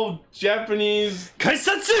terrible Japanese...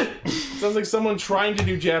 Kaisatsu! Sounds like someone trying to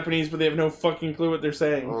do Japanese, but they have no fucking clue what they're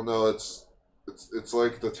saying. Oh no, it's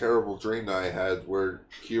like the terrible dream that I had where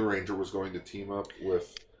Q Ranger was going to team up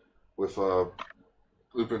with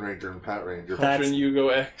Lupin Ranger and Pat Ranger. Patron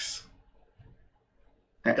Yugo X.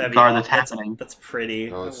 That'd be Gar, aw- that's happening. That's pretty.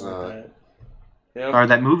 No, it's I want not. that. Yep. Gar,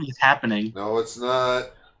 that movie is happening. No, it's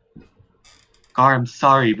not. Gar, I'm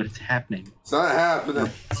sorry, but it's happening. It's not happening.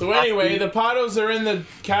 So anyway, the Patos are in the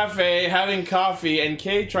cafe having coffee, and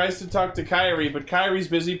Kay tries to talk to Kyrie, but Kyrie's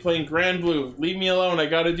busy playing Grand Blue. Leave me alone, I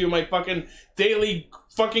gotta do my fucking daily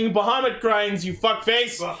fucking Bahamut grinds, you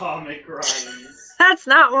fuckface! Bahamut grinds. That's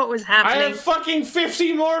not what was I happening. have fucking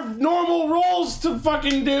 50 more normal rolls to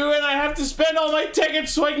fucking do, and I have to spend all my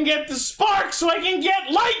tickets so I can get the spark, so I can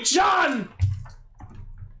get Light John!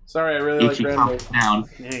 Sorry, I really like Ichi Grand Blue. calms down.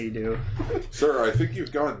 Yeah, you do. Sir, I think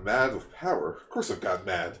you've gone mad with power. Of course I've gone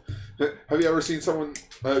mad. Have you ever seen someone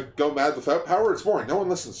go mad without power? It's boring. No one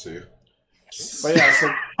listens to you. But yeah,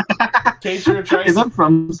 so Keiichiro tries Is to... that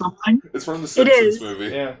from something? It's from the It is. Simpsons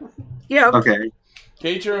movie. Yeah. Yep. Okay.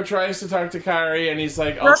 Keiichiro tries to talk to Kyrie, and he's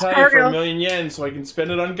like, I'll Russ tell you for Cargill. $1,000,000 yen so I can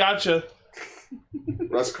spend it on gotcha.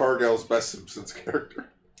 Russ Cargill's best Simpsons character.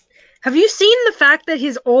 Have you seen the fact that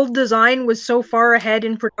his old design was so far ahead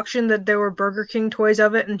in production that there were Burger King toys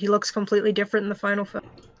of it, and he looks completely different in the final film?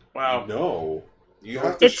 Wow. No. You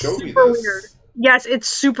have to It's show me super this. weird. Yes, it's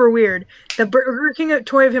super weird. The Burger King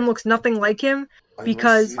toy of him looks nothing like him I must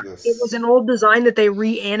because see this. it was an old design that they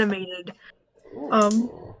reanimated.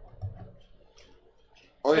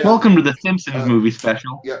 Oh, yeah. Welcome to the Simpsons movie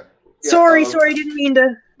special. Yeah. Sorry, didn't mean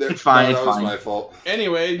to. It's fine, That it's was fine. my fault.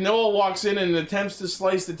 Anyway, Noah walks in and attempts to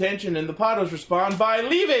slice the tension, and the Patos respond by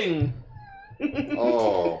leaving.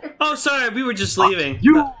 Oh. Oh, sorry, we were just leaving.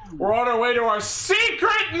 You. We're on our way to our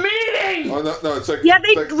secret meeting! Oh, no, it's like... Yeah, they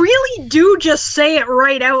it's like, really do just say it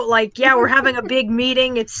right out, like, yeah, we're having a big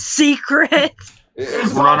meeting, it's secret.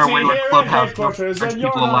 it's, We're on our way to Here a at clubhouse. headquarters, French and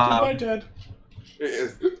you're people not allowed. invited.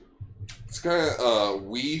 it's kind of a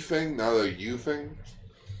we thing, not a you thing.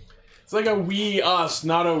 It's like a we us,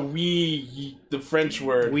 not a we, the French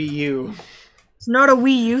word. Wii U. It's not a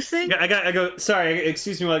Wii U thing? I go, sorry,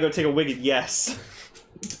 excuse me while I go take a wig. Yes.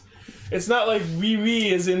 It's not like we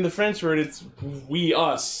is in the French word, it's we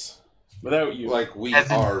us. Without you. Like we As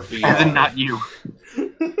in- are VR. As in not you.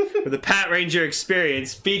 With the Pat Ranger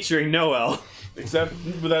experience featuring Noel. Except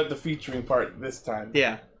without the featuring part this time.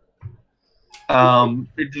 Yeah. I'm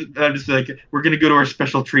just like, we're gonna go to our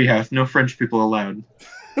special treehouse. No French people allowed.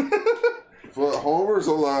 But Homer's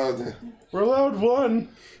allowed. We're allowed one.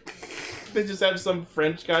 They just have some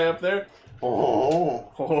French guy up there.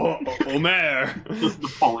 Oh. Oh, Omer. Just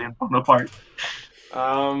Napoleon Bonaparte.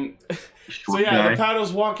 So yeah, the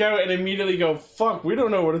paddles walk out and immediately go, fuck, we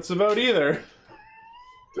don't know what it's about either.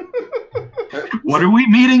 What are we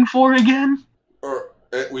meeting for again? Or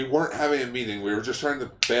we weren't having a meeting. We were just trying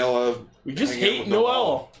to bail out. We just hate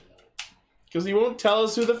Noel. Because he won't tell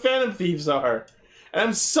us who the Phantom Thieves are. And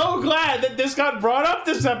I'm so glad that this got brought up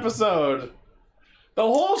this episode. The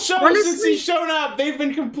whole show, since he's shown up, they've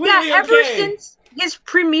been completely ever since his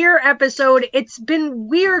premiere episode, it's been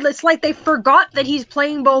weird. It's like they forgot that he's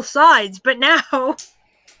playing both sides, but now...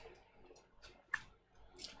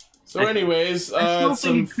 So anyways, I still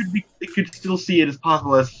think they could still see it as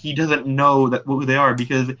possible as he doesn't know who they are,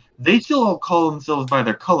 because they still all call themselves by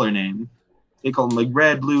their color name. They call them like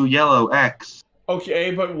red, blue, yellow, X.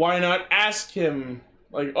 Okay, but why not ask him?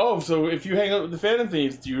 Like, oh, so if you hang out with the Phantom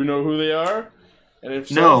Thieves, do you know who they are? And if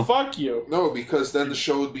so, fuck you. No, because then the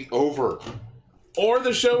show would be over. Or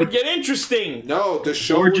the show would get interesting. No, the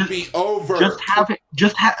show would be over.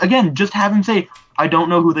 Just have him say, I don't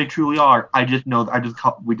know who they truly are.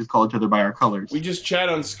 We just call each other by our colors. We just chat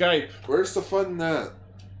on Skype. Where's the fun in that?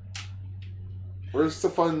 Where's the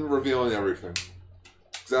fun revealing everything?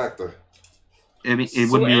 Exactly.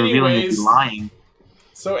 It wouldn't be revealing if you're lying.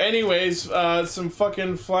 So anyways, some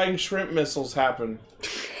fucking flying shrimp missiles happen.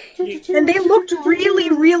 And they looked really,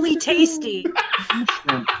 really tasty.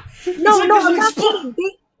 No, I'm not kidding.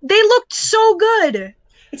 They looked so good.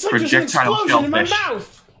 It's like there's an explosion in my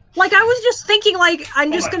mouth. Like, I was just thinking, like,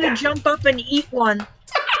 I'm just gonna jump up and eat one.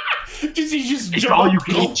 It's all you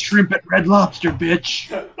can eat shrimp at Red Lobster,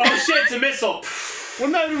 bitch. Oh shit, it's a missile.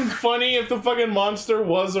 Wouldn't that have been funny if the fucking monster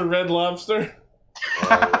was a Red Lobster?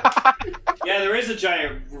 Yeah, there is a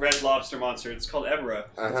giant red lobster monster. It's called Ebra.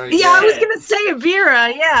 Yeah, I was gonna say Vera,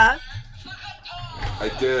 yeah. I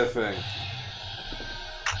did a thing.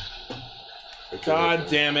 God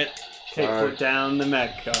damn it. Okay, put down the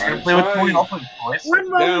mech. Play with toys. One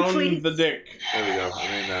moment, Down please. the dick. There we go. I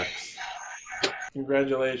made next.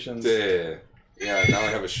 Congratulations. Yeah, now I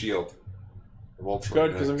have a shield.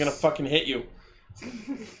 Good, because I'm gonna fucking hit you.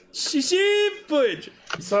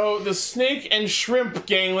 So the snake and shrimp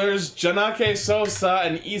ganglers, Janake Sosa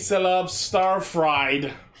and Isalab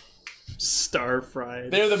Starfried.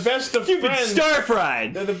 Starfried. They're the best of friends.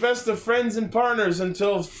 Starfried. They're the best of friends and partners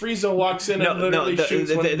until Frieza walks in and literally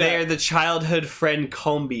shoots one They are the childhood friend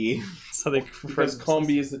combi. So because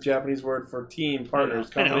combi is the Japanese word for team,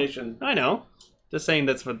 partners, combination. I know. Just saying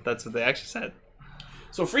that's what they actually said.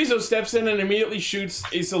 So Frieza steps in and immediately shoots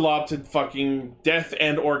Isalab to fucking death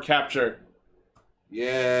and or capture.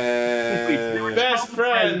 Yeah. Best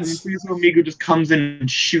friends. Frieza Amigo just comes in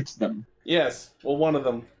and shoots them. Yes, well, one of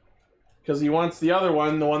them. Because he wants the other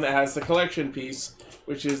one, the one that has the collection piece,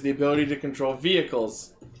 which is the ability to control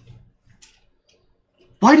vehicles.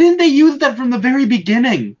 Why didn't they use that from the very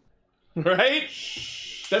beginning? Right?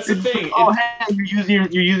 That's the thing. Oh, hey, you're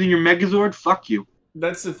using your Megazord? Fuck you.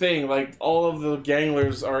 That's the thing. Like, all of the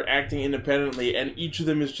ganglers are acting independently, and each of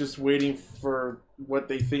them is just waiting for what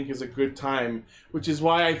they think is a good time. Which is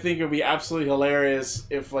why I think it would be absolutely hilarious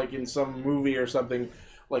if, like, in some movie or something,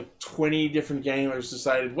 like 20 different ganglers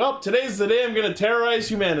decided, well, today's the day I'm going to terrorize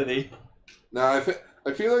humanity. Now,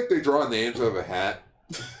 I feel like they draw names out of a hat.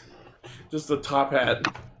 Just the top hat.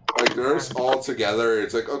 Like, they're just all together.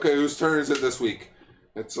 It's like, okay, whose turn is it this week?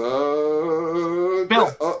 It's, Bill.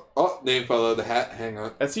 Name fell out of the hat. Hang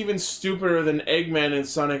on. That's even stupider than Eggman in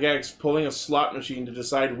Sonic X pulling a slot machine to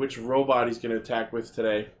decide which robot he's going to attack with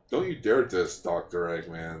today. Don't you dare diss Dr.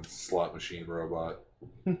 Eggman's slot machine robot.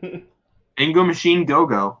 Bingo Machine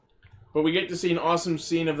Go-Go. But we get to see an awesome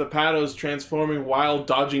scene of the Pados transforming while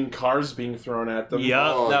dodging cars being thrown at them.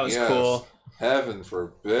 Yeah, that was cool. Heaven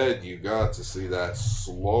forbid you got to see that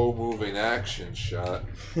slow-moving action shot.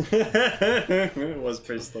 It was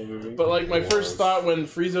pretty slow-moving. But, like, my first thought when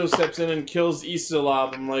Frieza steps in and kills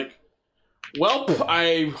Isalab, I'm like, welp,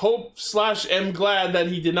 I hope / am glad that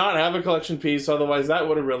he did not have a collection piece, otherwise that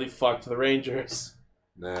would have really fucked the Rangers.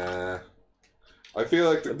 Nah. I feel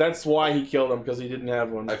like that's why he killed him, because he didn't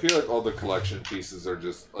have one. I feel like all the collection pieces are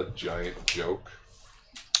just a giant joke.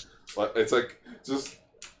 It's like, just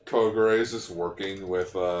Kogure is just working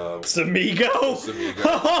with Samigo?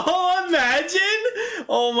 Oh, imagine!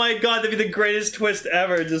 Oh my god, that'd be the greatest twist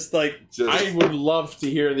ever. I would love to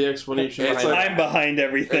hear the explanation behind that. I'm behind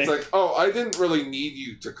everything. It's like, oh, I didn't really need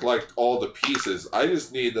you to collect all the pieces. I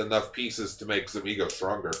just need enough pieces to make Samigo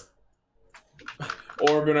stronger.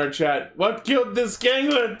 Orb in our chat, what killed this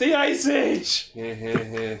gangler at the Ice Age?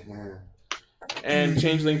 And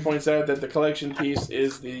Changeling points out that the collection piece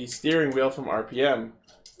is the steering wheel from RPM.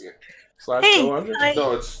 / Hey, No,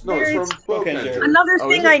 it's from Bokenger. Another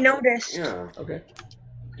thing I noticed. Yeah. Okay.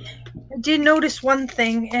 I did notice one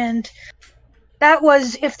thing, and that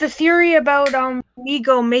was if the theory about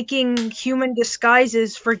Ego making human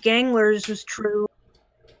disguises for ganglers was true,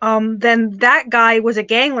 then that guy was a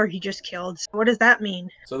gangler he just killed. So what does that mean?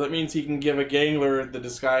 So that means he can give a gangler the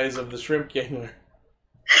disguise of the shrimp gangler.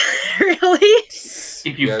 Really?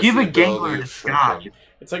 If you give a gangler a disguise,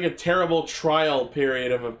 it's like a terrible trial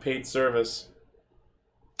period of a paid service.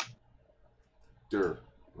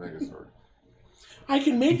 Megazord. I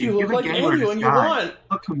can make you look like anyone you want.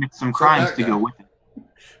 I'll commit some crimes to go with it.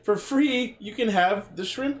 For free, you can have the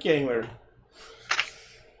shrimp gangler.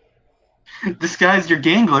 Disguise your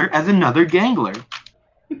gangler as another gangler.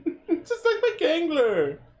 Just like my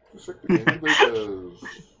gangler. Just like the gangler does.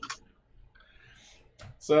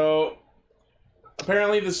 So,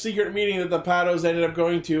 apparently the secret meeting that the Pados ended up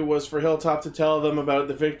going to was for Hilltop to tell them about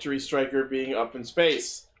the Victory Striker being up in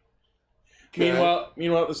space. Okay.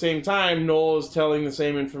 Meanwhile, at the same time, Noel is telling the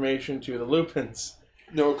same information to the Lupins.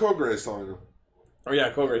 No, Kogre is telling them. Oh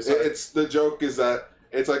yeah, Kogre. It's the joke is that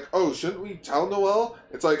it's like, oh, shouldn't we tell Noel?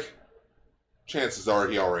 It's like, chances are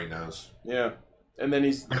he already knows. Yeah, and then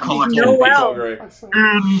he's Noel. Kogre.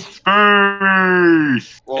 In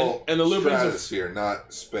space! Well, and the Lupins stratosphere,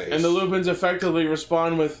 not space. And the Lupins effectively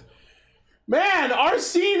respond with, "Man, our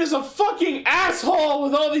scene is a fucking asshole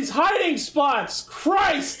with all these hiding spots.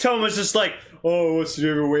 Christ!" Thomas just like, oh, what's the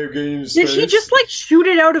different way of getting into space? Did he just like shoot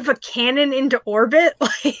it out of a cannon into orbit?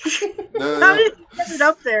 Like, how did he get it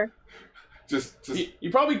up there? He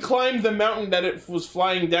probably climbed the mountain that it was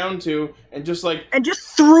flying down to and just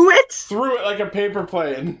threw it? Threw it like a paper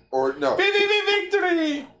plane. Or no.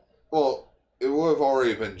 Victory! Well, it would have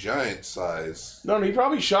already been giant size. No, he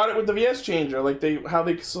probably shot it with the VS changer, like how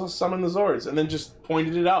they summon the Zords, and then just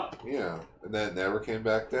pointed it up. Yeah, and then it never came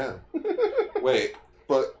back down. Wait,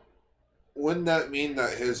 but wouldn't that mean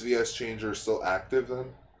that his VS changer is still active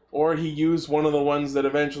then? Or he used one of the ones that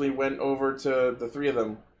eventually went over to the three of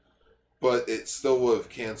them. But it still would have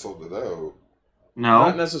canceled it out. No.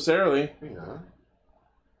 Not necessarily. Yeah.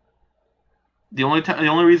 The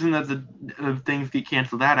only reason that the things get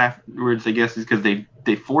canceled out afterwards, I guess, is because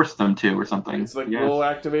they forced them to or something. It's like role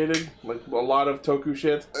activated, like a lot of Toku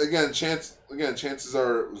shit. Chances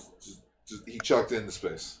are just, he chucked it into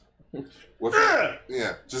space. With,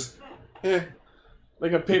 yeah, just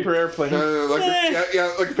like a paper airplane. No, like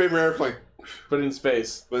like a paper airplane, but in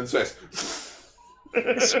space. A space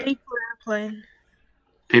airplane.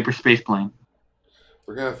 Paper space plane.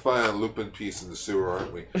 We're gonna find a Lupin piece in the sewer,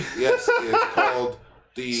 aren't we? Yes, it's called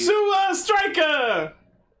the Sewer Striker.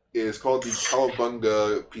 It is called the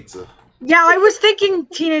Cowabunga Pizza. Yeah, I was thinking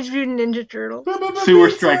Teenage Mutant Ninja Turtles. Sewer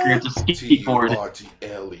Striker. It's a skateboard.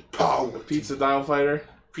 T-R-T-L-E. Power. Pizza Dial Fighter.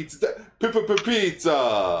 Pizza.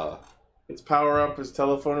 Its power up is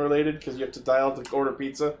telephone related because you have to dial to order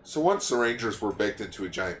pizza. So once the Rangers were baked into a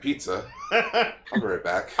giant pizza, I'll be right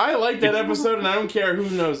back. I like that episode, and I don't care who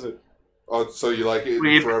knows it. Oh, so you like it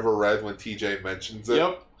in Forever Red when TJ mentions it?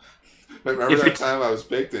 Yep. Remember that time I was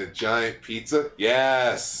baked in a giant pizza?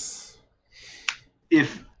 Yes.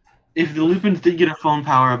 If the Lupins did get a phone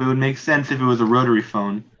power up, it would make sense if it was a rotary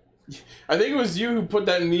phone. I think it was you who put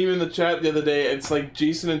that meme in the chat the other day. It's like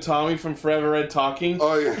Jason and Tommy from Forever Red talking.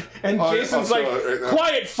 Oh, yeah. And Jason's like,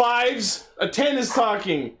 quiet, fives! A 10 is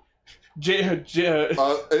talking!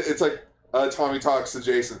 It's like Tommy talks to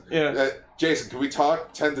Jason. Yeah. Jason, can we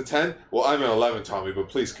talk 10 to 10? Well, I'm at 11, Tommy, but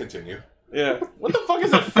please continue. Yeah. What the fuck is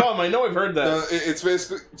that from? I know I've heard that. No, it's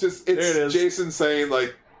basically just, it's Jason saying,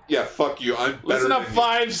 like, yeah, fuck you, I'm better Listen up, than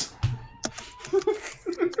fives!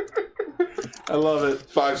 I love it.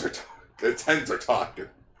 Fives are talking. The 10s are talking.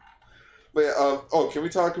 But yeah, can we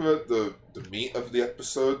talk about the meat of the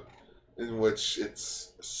episode, in which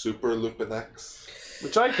it's Super Lupin X?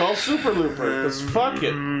 Which I call Super Looper, because fuck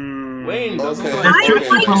it. Lane doesn't I liked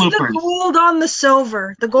the gold on the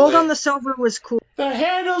silver. The gold on the silver was cool. The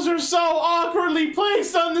handles are so awkwardly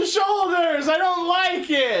placed on the shoulders! I don't like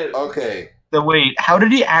it! Okay. So wait, how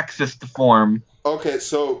did he access the form? Okay,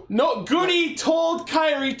 so... No, Goody told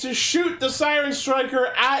Kairi to shoot the Siren Striker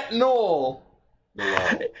at Noel.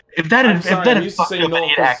 If that had fucked up and he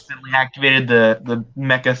had accidentally activated the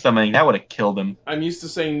mecha summoning, that would have killed him. I'm used to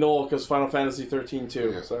saying Noel because Final Fantasy 13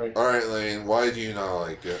 too. Yeah. Sorry. Alright, Lane, why do you not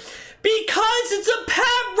like it? Because it's a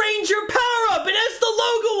Pat Ranger power-up! It has the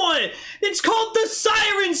logo on it! It's called the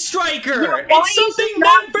Siren Striker! Yeah, it's something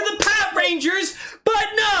meant for the Pat Rangers, but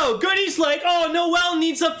no! Goody's like, oh, Noel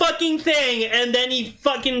needs a fucking thing, and then he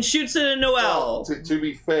fucking shoots it at Noel. Well, to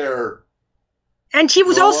be fair... And she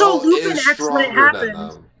was Noel also Lupin X when it happened.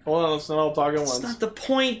 Hold on, let's not all talk at once. That's not the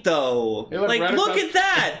point, though. Hey, look at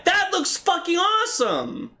that! That looks fucking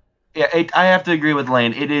awesome! Yeah, I have to agree with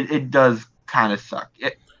Lane. It does kind of suck.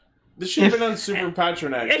 This should have been on Super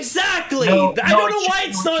Patron X. Exactly! No, I don't know why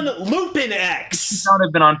it's on Lupin It X! should not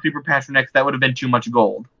have been on Super Patron X. That would have been too much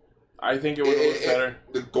gold. I think it would have looked better.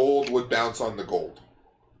 The gold would bounce on the gold.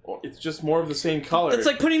 Well, it's just more of the same color. It's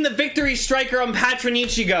like putting the Victory Striker on Patron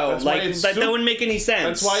Ichigo. That's why Like, it's that wouldn't make any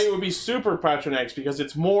sense. That's why it would be Super Patron X, because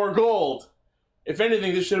it's more gold. If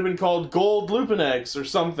anything, this should have been called Gold Lupin X or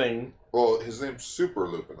something. Well, his name's Super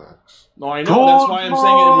Lupin X. No, I know. That's why I'm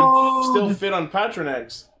saying it would still fit on Patron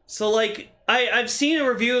X. So, like, I've seen a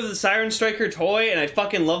review of the Siren Striker toy, and I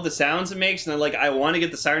fucking love the sounds it makes, and I want to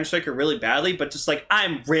get the Siren Striker really badly, but just, like,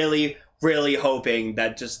 I'm really, really hoping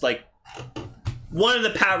that just, like, one of the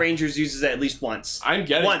Power Rangers uses it at least once. I'm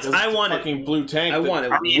getting once. It. I want fucking it. blue tank. I want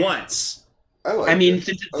it once. Since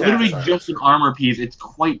it's literally just an armor piece, it's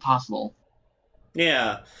quite possible.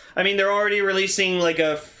 Yeah. I mean, they're already releasing, like,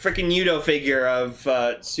 a freaking Yudo figure of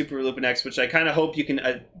Super Lupin X, which I kind of hope you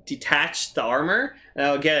can detach the armor, and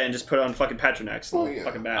I'll get it and just put it on fucking Patron X. Fucking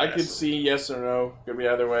badass. I could see yes or no. Could be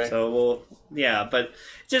either way. So, well, yeah, but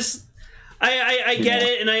just... I get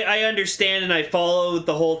it, and I understand, and I follow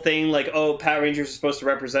the whole thing, like, oh, Power Rangers are supposed to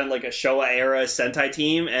represent, like, a Showa-era Sentai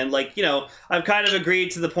team, and, like, you know, I've kind of agreed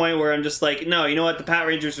to the point where I'm just like, no, you know what, the Power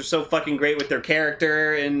Rangers are so fucking great with their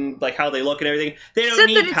character and, like, how they look and everything. They don't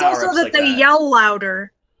need power-ups also that like they yell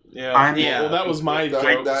louder. Yeah, well, that was my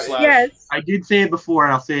joke. Yes. I did say it before,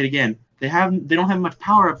 and I'll say it again. They don't have much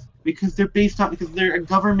power-ups because they're a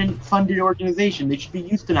government-funded organization. They should be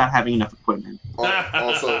used to not having enough equipment.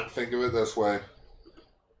 Also, think of it this way.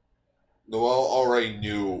 Noel already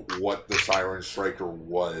knew what the Siren Striker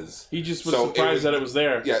was. He just was surprised that it was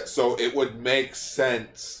there. Yeah, so it would make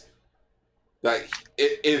sense that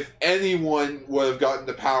if anyone would have gotten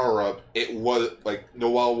the power-up, it was, like,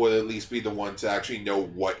 Noel would at least be the one to actually know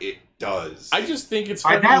what it does. I just think it's...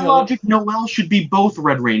 By that logic, Noel should be both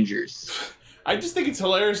Red Rangers. I just think it's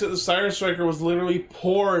hilarious that the Siren Striker was literally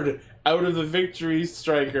poured out of the Victory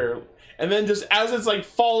Striker. And then just as it's like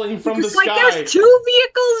falling from the sky... there's two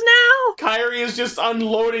vehicles now? Kairi is just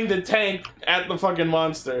unloading the tank at the fucking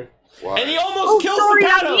monster. Wow. And he almost kills the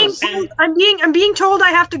Patos! I'm being told I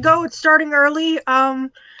have to go. It's starting early.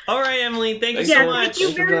 Alright, Emily, thank you so much.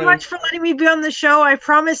 Thank you very much for letting me be on the show. I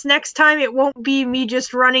promise next time it won't be me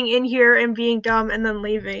just running in here and being dumb and then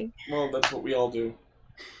leaving. Well, that's what we all do.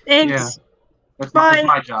 Thanks. Yeah. That's Bye.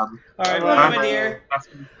 my job. Alright, bye, my dear.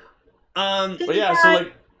 But yeah,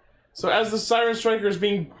 so as the Siren Striker is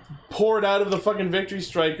being poured out of the fucking Victory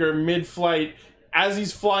Striker mid-flight, as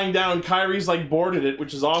he's flying down, Kairi's like boarded it,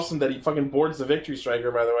 which is awesome that he fucking boards the Victory Striker,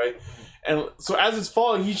 by the way. And so as it's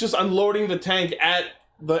falling, he's just unloading the tank at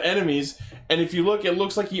the enemies, and if you look, it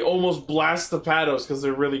looks like he almost blasts the Patos because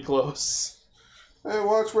they're really close. Hey,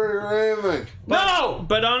 watch where you're aiming. No!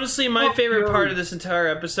 But honestly, my favorite part of this entire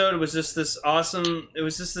episode was just this awesome... It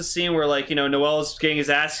was just this scene where, like, you know, Noel's getting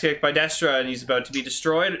his ass kicked by Destra, and he's about to be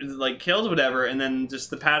destroyed, like, killed, whatever, and then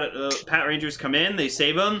just the Pat Rangers come in, they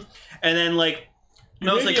save him, and then, like...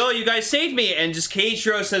 Noel's like, oh, you guys saved me, and just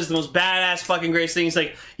Keiichiro says the most badass fucking great thing. He's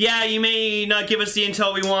like, yeah, you may not give us the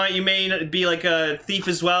intel we want, you may be like a thief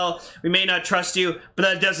as well, we may not trust you, but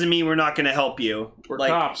that doesn't mean we're not gonna help you. We're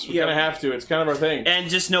cops, we're gonna have to, it's kind of our thing. And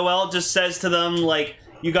just Noel just says to them, like,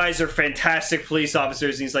 you guys are fantastic police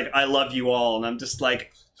officers, and he's like, I love you all, and I'm just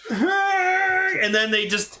like, and then they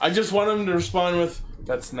just... I just want him to respond with,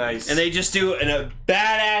 that's nice. And they just do a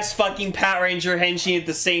badass fucking Pat Ranger henshin at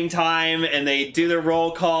the same time, and they do their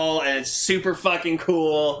roll call, and it's super fucking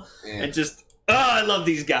cool. Yeah. And just, oh, I love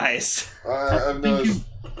these guys. I've noticed...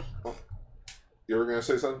 You were gonna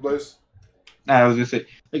say something, Blaze? I was gonna say,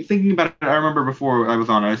 like, thinking about it, I remember before I was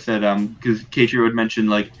on, I said, because Keiichiro had mentioned,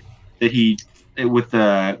 like, that with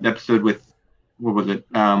the episode with, what was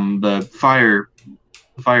it, the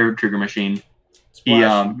fire trigger machine. He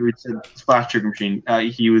said Splash Trigger Machine.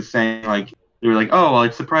 He was saying, like, they were like, oh, well,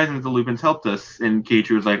 it's surprising that the Lupins helped us, and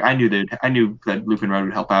Keiichiro was like, I knew that Lupin Red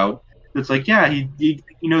would help out. It's like, yeah, he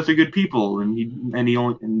knows they're good people, and I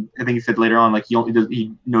think he said later on, like,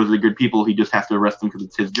 he knows they're good people. He just has to arrest them because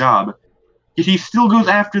it's his job. Yet he still goes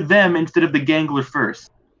after them instead of the Gangler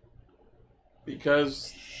first.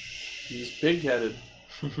 Because he's big-headed.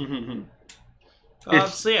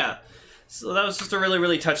 So yeah. So that was just a really,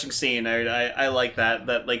 really touching scene. I like that.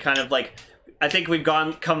 That, like, kind of like, I think we've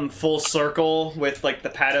come full circle with, like, the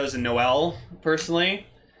Patos and Noel, personally.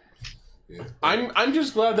 Yeah. I'm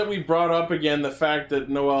just glad that we brought up again the fact that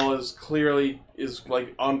Noel is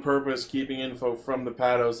like on purpose keeping info from the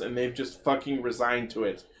Patos, and they've just fucking resigned to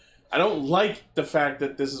it. I don't like the fact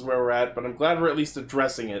that this is where we're at, but I'm glad we're at least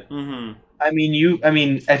addressing it. Mm-hmm.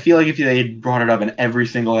 I feel like if they had brought it up in every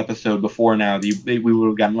single episode before now, we would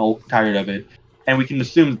have gotten old, tired of it. And we can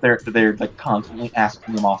assume that they're like constantly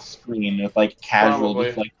asking them off screen with like casual, Probably.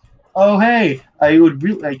 just like, oh hey, it would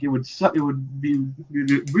really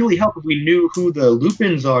really help if we knew who the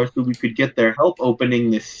Lupins are, so we could get their help opening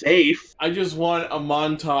this safe. I just want a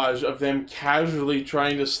montage of them casually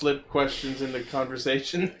trying to slip questions into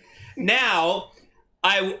conversation. Now,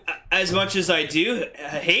 as much as I do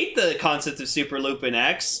hate the concept of Super Lupin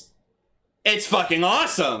X, it's fucking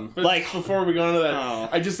awesome. But Like, before we go into that, Oh.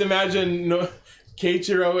 I just imagine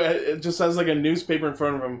Keiichiro just has like a newspaper in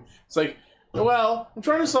front of him. It's like, well, I'm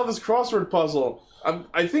trying to solve this crossword puzzle.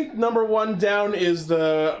 I think number 1 down is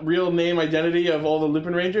the real name identity of all the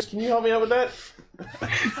Lupin Rangers. Can you help me out with that?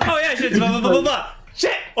 oh yeah, shit, blah, blah, blah, blah, blah.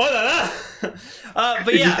 Shit! Oh, la, la. But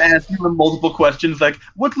They just yeah. asking them multiple questions like,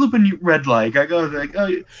 "What's Lupin Red like?" I go like,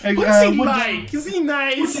 What's he like? Is he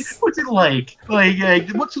nice? What's it like?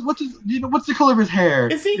 What's his, what's the color of his hair?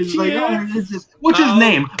 Is he It's like, cute? what's his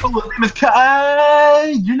name? Oh, his name is Kai.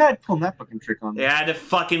 You're not pulling that fucking trick on me. They had to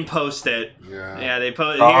fucking post it. Yeah. They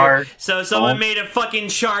posted Star. here. So someone made a fucking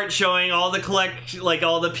chart showing all the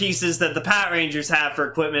all the pieces that the Pat Rangers have for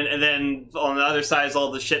equipment, and then on the other side is all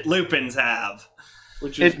the shit Lupins have.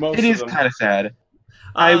 Which is most It of is them. kind of sad.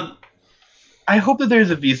 Um, I hope that there's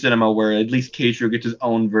a V Cinema where at least Keiichiro gets his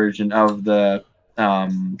own version of the Oh,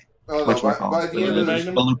 no, by the end of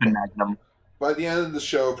Magnum? the Lupin Magnum. By the end of the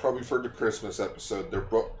show, probably for the Christmas episode, they're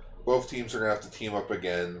both teams are gonna have to team up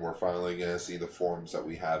again. We're finally gonna see the forms that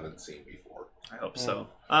we haven't seen before. I hope so.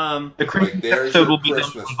 The Christmas there's episode your will be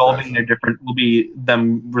Christmas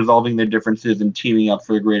them resolving their differences and teaming up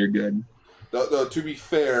for the greater good. Though, to be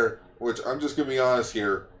fair, which I'm just gonna be honest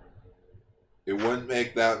here, it wouldn't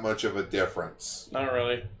make that much of a difference. Not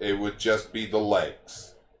really. It would just be the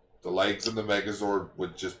legs. The legs in the Megazord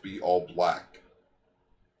would just be all black.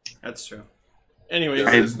 That's true. Anyways,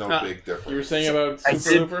 There is no big difference. you were saying about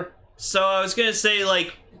Super Looper? So I was gonna say,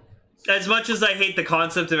 like, as much as I hate the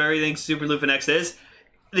concept of everything Super Lupin X is,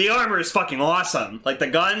 the armor is fucking awesome. Like, the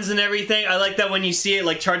guns and everything. I like that when you see it,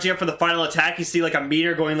 like, charging up for the final attack, you see, like, a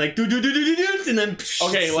meter going, like, do-do-do-do-do-do, and then...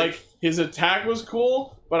 Okay, it's like, his attack was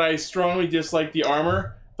cool, but I strongly dislike the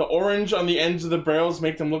armor. The orange on the ends of the barrels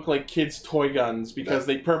make them look like kids' toy guns because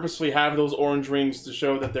they purposely have those orange rings to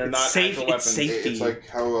show that they're It's not safe- actual it's weapons. safe. It's like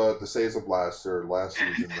how the Seiza Blaster last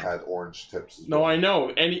season had orange tips as No, well. I know.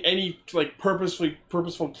 Any like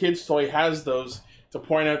purposeful kids' toy has those to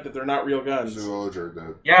point out that they're not real guns. Zoologer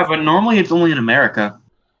did. Yeah, but normally it's only in America.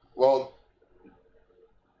 Well,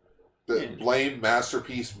 blame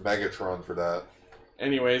Masterpiece Megatron for that.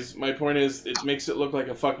 Anyways, my point is, it makes it look like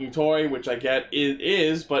a fucking toy, which I get it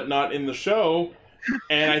is, but not in the show.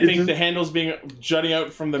 And I think the handles being jutting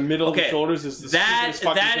out from the middle of the shoulders is the stupidest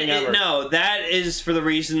fucking thing ever. No, that is for the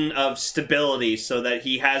reason of stability, so that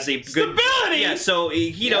he has a good Stability? Yeah, so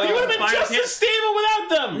you know, You would have been just as stable without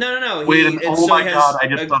them. No. Wait, He oh my has God, I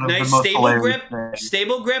just a thought of the nice most stable hilarious grip, thing.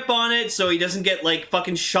 stable grip on it, so he doesn't get like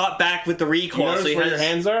fucking shot back with the You recoil. notice So he where has your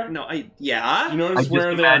hands are? No, You yeah. notice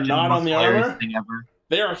where they are not on the armor?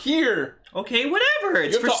 They are here. Okay, whatever.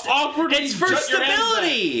 It's You have to awkwardly it's for jut your hands back.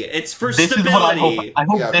 stability. It's for This is stability. what I hope. I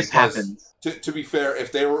hope Yeah, this because happens. To be fair,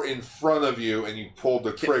 if they were in front of you and you pulled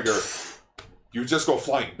the trigger, you just go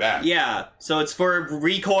flying back. Yeah, so it's for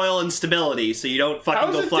recoil and stability, so you don't fucking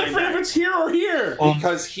How go is it flying different back. if it's here or here?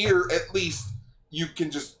 Because here, at least, you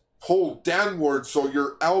can just pull downward so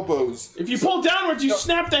your elbows... If you pull downwards, you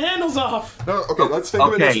snap the handles off. No, okay, let's think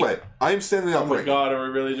of it this Okay. way. I'm standing up Oh my right god, are we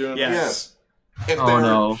really doing Yes. this? Yes. If Oh, they're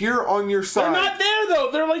no. here on your They're side, not there though.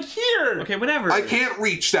 They're like here. Okay, whatever. I can't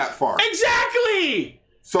reach that far. Exactly.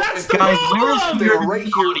 So That's if the Guys, problem. they're where's right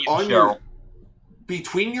the here audio on show? your...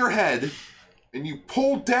 between your head, and you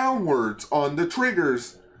pull downwards on the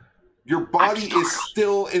triggers, your body is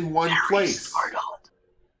still in one place.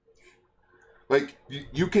 Like,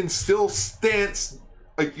 you can still stance,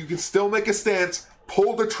 like, you can still make a stance,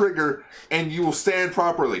 pull the trigger, and you will stand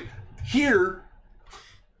properly. Here,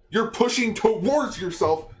 you're pushing towards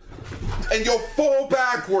yourself, and you'll fall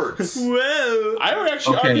backwards. Whoa. I would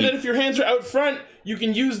actually Okay. argue that if your hands are out front, you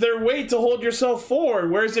can use their weight to hold yourself forward.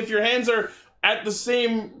 Whereas if your hands are at the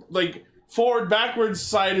same like forward backwards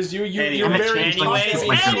side as you, you're very Anyways,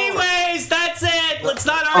 Wait. that's That's it. Let's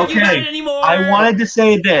not argue about it anymore. I wanted to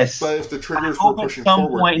say this. But if the triggers I were hope at pushing some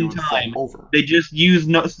forward, point you in would fall time over. they just use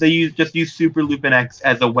Super Lupin X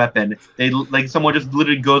as a weapon. They like someone just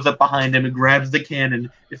literally goes up behind him and grabs the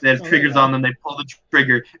cannon. If they have triggers on them, they pull the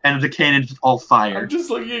trigger and the cannon just all fire. I'm just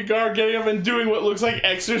looking at Gar getting up and doing what looks like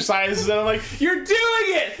exercises, and I'm like, you're doing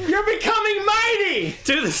it! You're becoming mighty!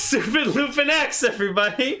 Do the stupid Lupin X,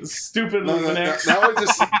 everybody. Stupid Lupin X. Now I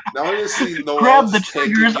just see Noel Grab the just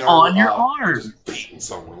taking triggers the on your off and arm. just beating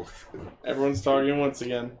someone with it. Everyone's talking once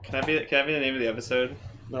again. Can I be the name of the episode?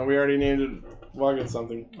 No, we already named it Wagon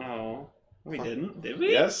something. Oh, we didn't, did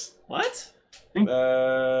we? Yes? What? Wagadago.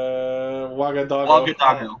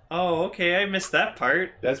 Wagadago. Oh, okay, I missed that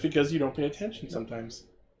part. That's because you don't pay attention sometimes.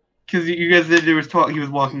 Because you guys said he was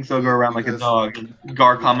walking Sogo around like a dog. And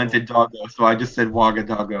Gar commented doggo, so I just said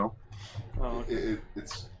Wagadago. Oh,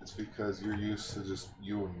 It's because you're used to just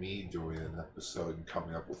you and me doing an episode and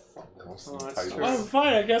coming up with thumbnails and titles. Oh,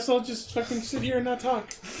 fine. I guess I'll just fucking sit here and not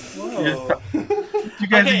talk. whoa. You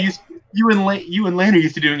guys Okay. are used. You and Lane are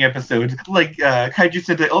used to doing episodes like Kaiju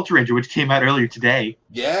Sentai Ultra Ranger, which came out earlier today.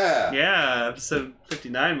 Yeah. Yeah, episode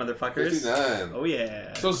 59, motherfuckers. 59. Oh,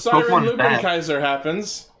 yeah. So Siren Pokemon's Lupin bad. Kaiser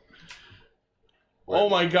happens. Oh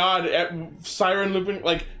my god, Siren Lupin,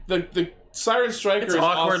 like, the Siren Striker It's is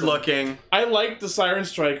awkward awesome. looking. I like the Siren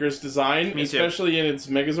Striker's design, Me too. especially in its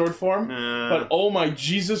Megazord form. But oh my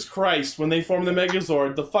Jesus Christ, when they form the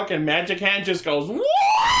Megazord, the fucking magic hand just goes, woo!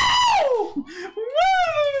 Woo!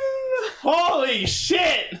 Holy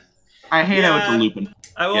shit! I hate how it's a Yeah. Lupin.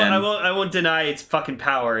 I Again. won't deny its fucking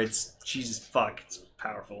power. It's Jesus fuck. It's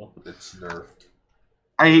powerful. It's nerfed.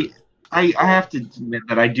 I have to admit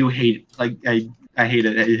that I do hate I hate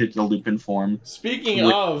it. It's a Lupin form. Speaking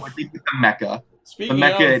With of, the mecha. The speaking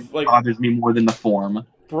mecha of, like, bothers me more than the form.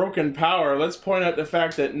 broken power, let's point out the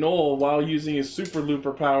fact that Noel, while using his Super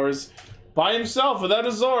Looper powers, by himself, without a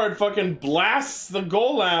Zord, fucking blasts the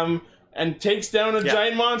Golem and takes down a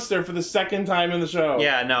giant monster for the second time in the show.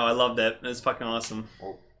 Yeah, no, I loved it. It was fucking awesome.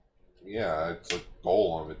 Well, yeah, it's a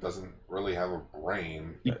golem. It doesn't really have a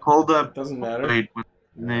brain. He pulled up. Doesn't matter. Wait, what's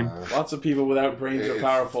his name? Lots of people without brains are It's-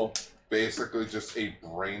 powerful. Basically, just a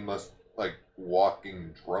brainless, like,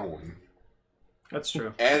 walking drone. That's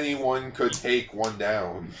true. Anyone could take one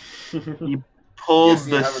down. Pulled Yes,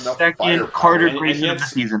 you the have enough second firepower. Carter And Grayson of yet- the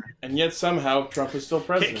season. And yet somehow Trump is still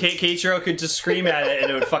president. Keiichiro could just scream at it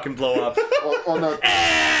and it would fucking blow up. Well, no.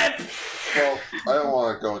 Well, I don't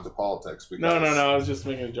want to go into politics because No, I was just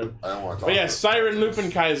making a joke. I don't want to talk. But yeah, about it. Siren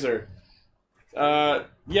Lupin Kaiser.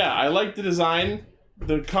 Yeah, I like the design.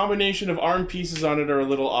 The combination of arm pieces on it are a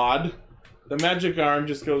little odd. The magic arm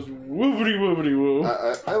just goes woobity woobity woo.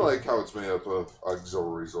 I like how it's made up of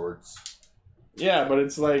auxiliary zords. Yeah, but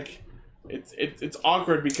it's like it's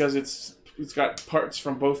awkward because it's got parts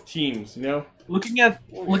from both teams, you know? Looking at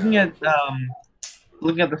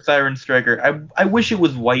the Siren Striker, I wish it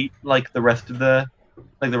was white like the rest of the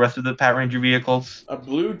Power Ranger vehicles. A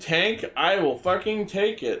blue tank, I will fucking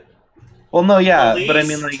take it. Well, no, yeah, Police but I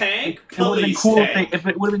mean, like, tank? it would have been Police cool tank. if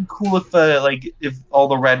it would have been cool if all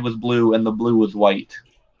the red was blue and the blue was white.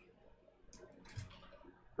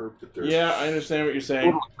 Yeah, I understand what you're It would saying.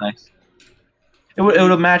 have looked nice. It would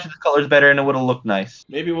have matched the colors better and it would have looked nice.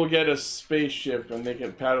 Maybe we'll get a spaceship and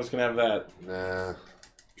Paddles can have that. Nah.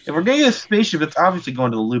 If we're getting a spaceship, it's obviously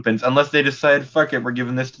going to the Lupins, unless they decide, fuck it, we're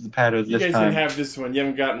giving this to the Pados You this guys time. can have this one. You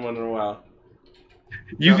haven't gotten one in a while.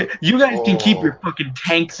 You guys can keep Oh. your fucking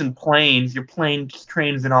tanks and planes, your planes,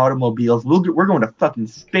 trains, and automobiles. We're going to fucking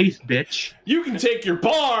space, bitch. You can take your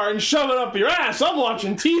bar and shove it up your ass. I'm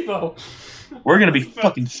watching TiVo. We're gonna be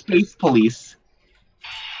fucking space police.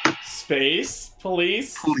 Space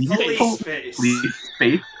police. Police. Police space. Police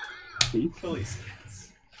space. Police.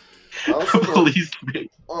 I also know- Police space.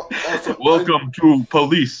 also, Welcome to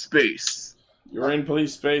police space. You're in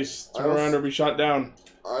police space. Turn I also- around or be shot down.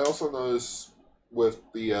 I also noticed with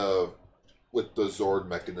the Zord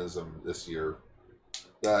mechanism this year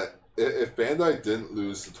that if Bandai didn't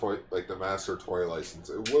lose the Master Toy license,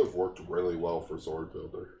 it would have worked really well for Zord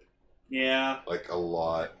Builder. Yeah. Like a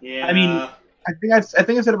lot. Yeah. I mean, I think I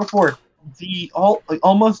said it before.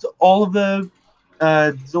 Almost all of the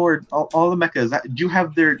Zord, all the mechas do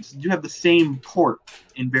have the same port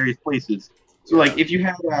in various places. So like if you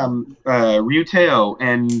had Ryuteo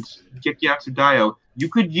and Gekiatsu Daio, you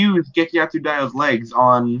could use Gekiatsu Daio's legs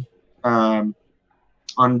on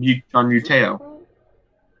Ryuteo.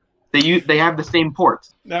 They have the same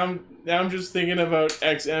ports. Now I'm just thinking about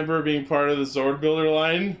X-Ember being part of the Zord Builder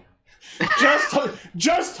line.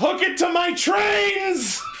 Just hook it to my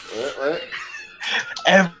trains! Right?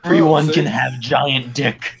 Everyone Oh, can see? have giant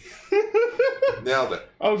dick. Nailed it.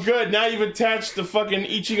 Oh, good. Now you've attached the fucking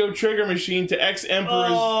Ichigo trigger machine to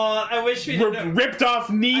ex-Emperor's I wish we didn't. ripped off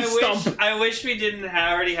knee stump. I wish we didn't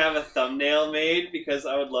already have a thumbnail made because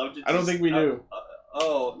I would love to. I don't think we do.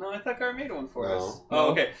 Oh no, I thought Gar made one for us. No.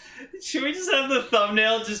 Oh, okay. Should we just have the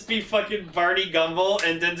thumbnail just be fucking Barney Gumble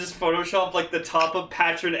and then just Photoshop like the top of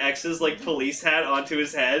Patron X's like police hat onto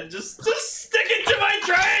his head? Just stick it to my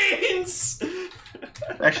trains.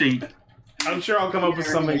 Actually, I'm sure I'll come up with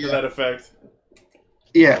something to that effect.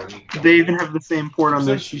 yeah, they even have the same port on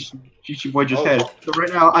the Shishi Voyager's head. So right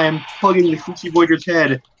now, I am plugging the Shishi Voyager's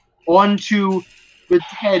head onto the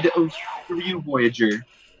head of the Ryu Voyager.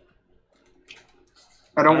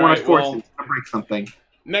 I don't want to force it to break something.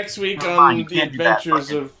 Next week on the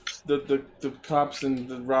adventures of the cops and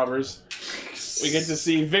the robbers, we get to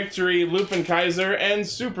see Victory, Lupin Kaiser, and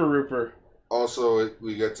Super Rooper. Also,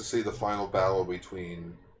 we get to see the final battle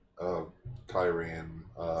between Kairi and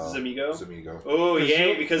Zamigo. Oh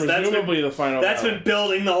yay! Because presumably the final. That's been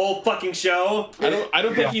building the whole fucking show. I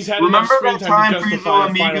don't think he's had enough screen time to justify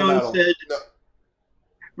a final battle.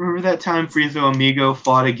 Remember that time Frieza Amigo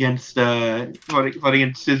fought against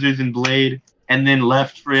Scissors and Blade, and then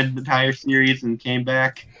left for the entire series and came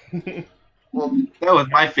back? Well, that was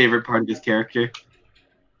my favorite part of his character.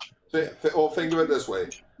 Well, think of it this way: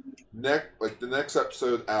 the next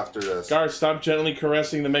episode after this. Gar, stop gently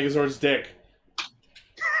caressing the Megazord's dick.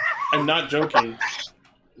 I'm not joking.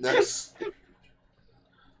 Next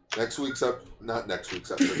week's not next week's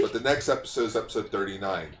episode, but the next episode is episode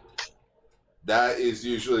 39. That is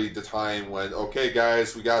usually the time when, okay,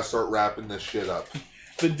 guys, we gotta start wrapping this shit up.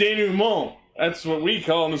 The denouement. That's what we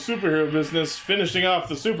call in the superhero business finishing off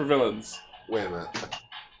the supervillains. Wait a minute.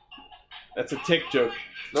 That's a tick joke.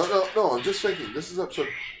 No, I'm just thinking, this is episode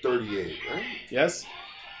 38, right? Yes?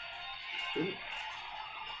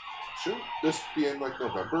 Shouldn't this be in, like,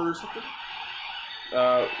 November or something?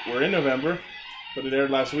 We're in November, but it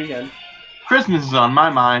aired last weekend. Christmas is on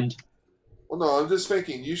my mind. Well, no, I'm just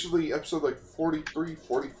thinking, usually episode, like, 43,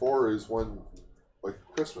 44 is when, like,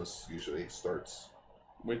 Christmas usually starts.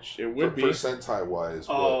 Which it would be. For Sentai-wise.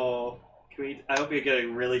 Oh, I hope we get a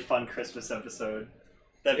really fun Christmas episode.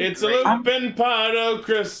 It's great. A Lupin Pardo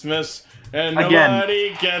Christmas, and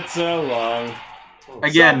nobody gets along.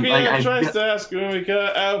 Again, Sakuya tries to ask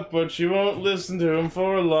Umika out, but she won't listen to him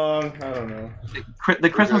for long. I don't know. The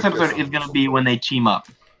Christmas episode is going to be when they team up.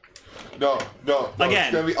 No. Again.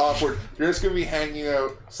 It's gonna be awkward. You're just gonna be hanging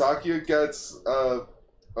out. Sakuya gets a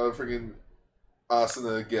freaking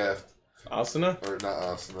Asuna a gift. Asuna? Or not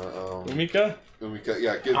Asuna. Umika? Umika,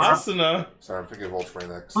 yeah. Asuna. Sorry, I'm thinking of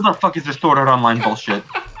Ultraman X. What the fuck is this Sword Art Online bullshit?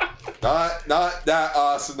 Not that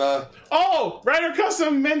Asuna. Oh, Ryder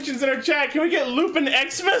Custom mentions in our chat. Can we get Lupin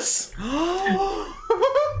Xmas?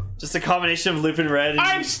 Just a combination of Lupin Red. And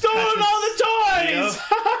I've stolen all the toys.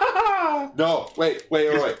 No, wait.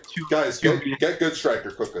 Guys, get Good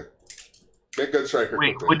Striker quickly. Get Good Striker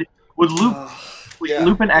quickly. Wait, would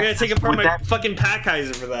Lupin X? I gotta take apart my fucking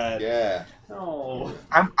Packheiser for that. Yeah. No.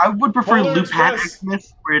 I would prefer Polar Lupin Express.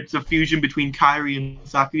 Xmas, where it's a fusion between Kairi and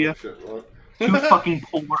Sakuya. Shit, what? Two fucking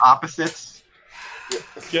polar opposites.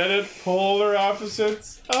 Get it? Polar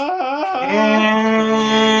opposites?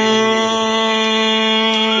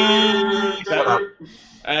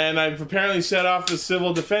 And I've apparently set off the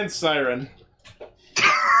civil defense siren.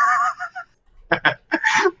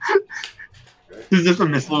 Is this a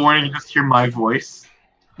missile warning? You just hear my voice.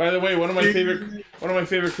 By the way, one of my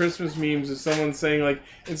favorite Christmas memes is someone saying, like,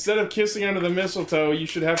 instead of kissing under the mistletoe, you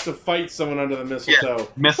should have to fight someone under the mistletoe. Yeah,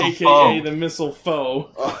 missile AKA foe. the missile foe.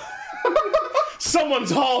 Someone's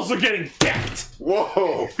halls are getting decked!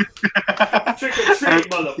 Whoa! Trick or treat,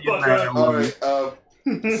 motherfucker!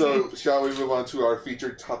 Alright, so shall we move on to our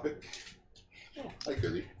featured topic? Oh, hi,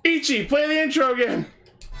 Goody. Ichi, play the intro again!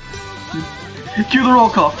 Cue the roll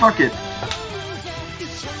call, fuck it.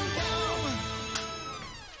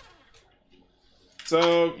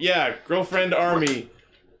 So, yeah, Girlfriend Army.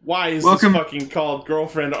 Why is Welcome. this fucking called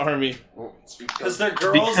Girlfriend Army? Well, Because they're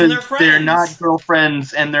girls Because and they're friends. they're not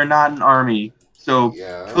girlfriends and they're not an army. So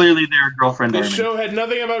yeah. clearly they're a girlfriend This army. show had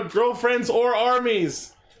nothing about girlfriends or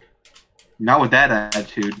armies. Not with that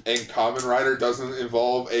attitude. And Kamen Rider doesn't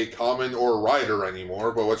involve a common or rider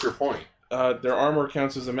anymore, but what's your point? Their armor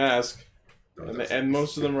counts as a mask. And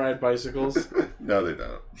most of them ride bicycles. No, they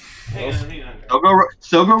don't. Hang on.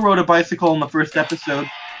 Sogo rode a bicycle in the first episode.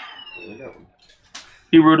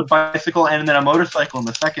 He rode a bicycle and then a motorcycle in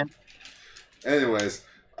the second. Anyways,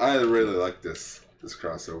 I really like this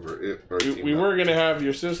crossover. We were going to have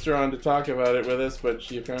your sister on to talk about it with us, but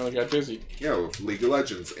she apparently got busy. Yeah, with League of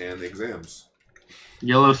Legends and exams.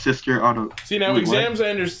 Yellow Sister Auto. See, now Wait, exams I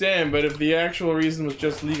understand, but if the actual reason was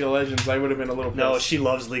just League of Legends, I would have been a little pissed. No, she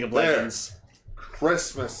loves League of There. Legends.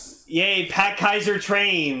 Christmas. Yay, Pat Kaiser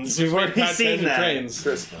trains. We've already Pat seen Kaiser that. trains.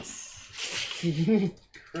 Christmas.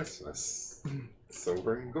 Christmas.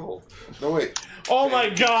 Silver and gold. No, wait. Oh my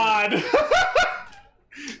god!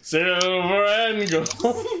 Silver and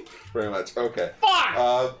gold. Very much. Okay.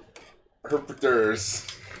 Fuck! Herpeters.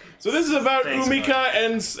 So this is about Thanks, Umika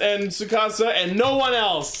and Tsukasa and no one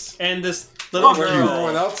else. And this little Where's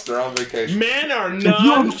everyone girl. else? They're on vacation. Men are you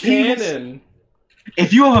have a penis- non-canon.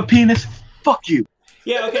 If you have a penis, fuck you.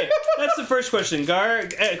 Yeah, okay. That's the first question. Gar,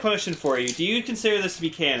 a question for you. Do you consider this to be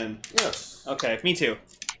canon? Yes. Okay, me too.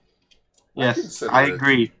 Yes, consider I it.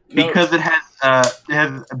 agree. No. Because it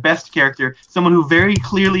has a best character, someone who very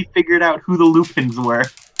clearly figured out who the Lupins were.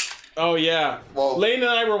 Oh yeah. Well- Lane and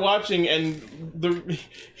I were watching, and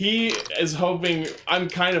he is hoping. I'm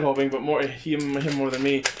kind of hoping, but more him more than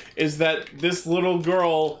me is that this little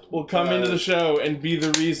girl will come into the show and be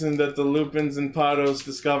the reason that the Lupins and Pados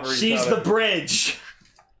discover each She's other. the bridge.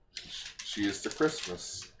 She is the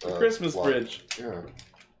Christmas. The Christmas plot. bridge. Yeah.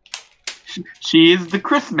 She is the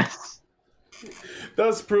Christmas.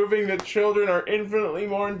 Thus proving that children are infinitely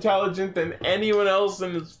more intelligent than anyone else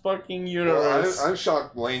in this fucking universe. Well, I'm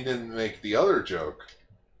shocked Blaine didn't make the other joke.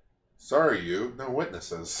 Sorry, you. No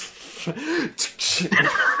witnesses.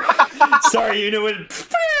 Sorry, you know what?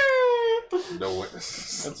 No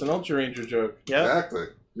witnesses. That's an Ultra Ranger joke. Yep. Exactly.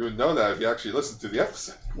 You would know that if you actually listened to the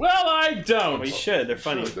episode. Well, I don't. We should. They're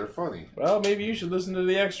funny. Sure, they're funny. Well, maybe you should listen to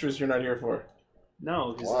the extras you're not here for.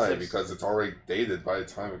 No. 'cause Why? it's like- Because it's already dated by the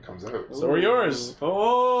time it comes out. So are yours.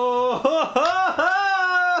 Oh!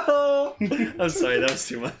 I'm sorry, that was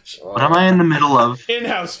too much. What am I in the middle of?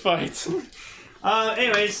 In-house fight.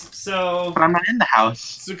 Anyways, so But I'm not in the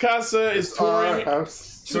house. Tsukasa is Our touring.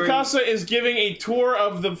 house. Tsukasa is giving a tour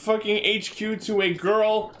of the fucking HQ to a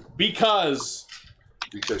girl because.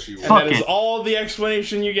 Because she And Fuck that is it. all the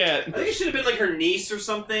explanation you get. I think it should have been like her niece or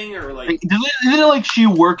something, or like. Isn't it like she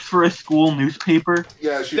works for a school newspaper?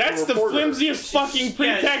 Yeah, she's That's a the reporter. flimsiest fucking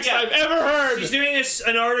pretext yeah. I've ever heard. She's doing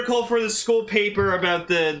an article for the school paper about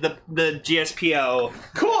the GSPO.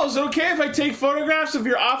 Cool. Is it okay if I take photographs of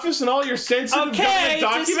your office and all your sensitive Okay,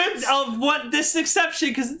 government documents? I'll want this exception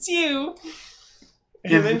because it's you.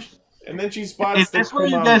 And then she spots Is the this where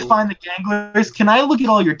you Kumamu. guys find the ganglers? Can I look at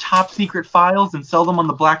all your top secret files and sell them on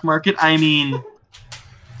the black market? I mean,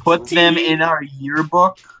 put them in our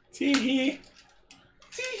yearbook? Tee-hee.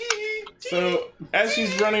 So, as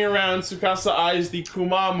she's running around, Tsukasa eyes the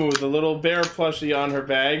Kumamu, the little bear plushie on her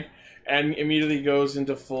bag, and immediately goes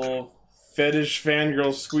into full fetish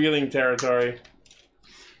fangirl squealing territory.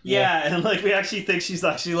 Yeah, and like we actually think she's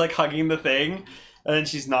actually like hugging the thing, and then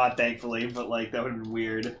she's not, thankfully. But like that would have been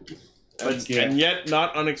weird. But And yet,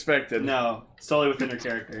 not unexpected. no, it's totally within her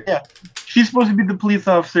character. Yeah. She's supposed to be the police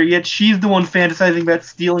officer, yet she's the one fantasizing about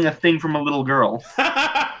stealing a thing from a little girl.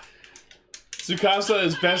 Tsukasa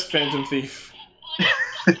is best Phantom Thief.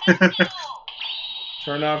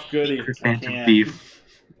 Turn off Goody. Phantom can't. Thief.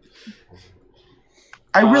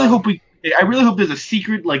 I really hope there's a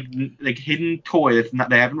secret like hidden toy that's not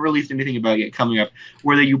they haven't released anything about yet coming up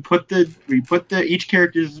where you put each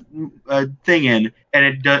character's thing in and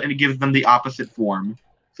it gives them the opposite form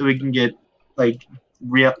so we can get like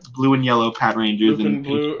blue and yellow Pat Rangers Lupin and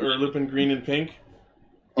Blue or Lupin Green and Pink.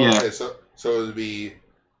 Yeah. Okay, so it would be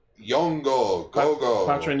Yongo, Go-Go.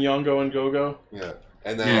 Patron Yongo and Gogo. Yeah.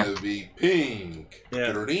 And then Yeah. it would be Pink,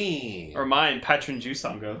 Yeah. Green, Or mine, Patron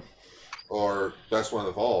Jusango. or best one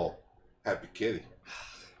of all, Happy Kitty.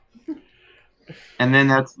 and then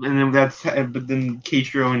but then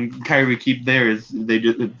Keistro and Kyrie keep theirs they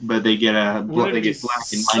get Wouldn't it they be get black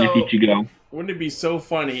and so- mine if Ichigo. Wouldn't it be so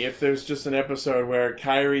funny if there's just an episode where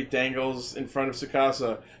Kyrie dangles in front of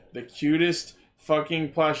Tsukasa the cutest fucking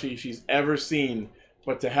plushie she's ever seen,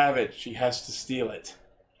 but to have it, she has to steal it.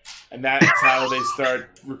 And that's how they start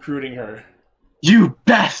recruiting her. You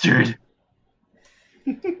bastard!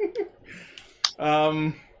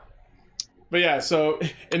 But yeah, so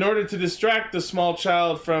in order to distract the small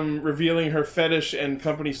child from revealing her fetish and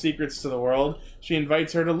company secrets to the world, she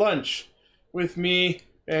invites her to lunch with me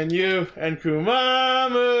and you and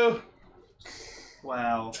Kumamu.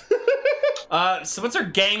 Wow. So what's our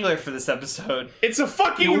gangler for this episode? It's a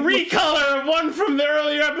fucking recolor of one from the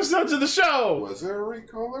earlier episodes of the show. Was there a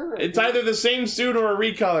recolor? It's either the same suit or a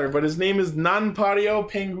recolor, but his name is Nanpario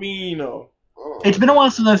Penguino. Oh. It's been a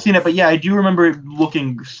while since I've seen it, but yeah, I do remember it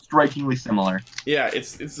looking strikingly similar. Yeah,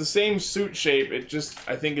 it's the same suit shape. It just,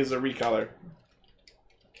 I think, is a recolor.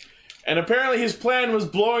 And apparently his plan was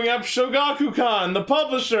blowing up Shogakukan, the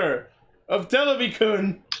publisher of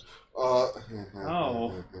Televi-kun. Oh.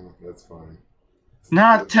 That's funny.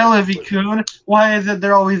 Not Televi-kun. Why is it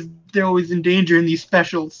they're always in danger in these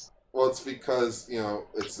specials? Well, it's because,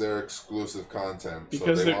 it's their exclusive content,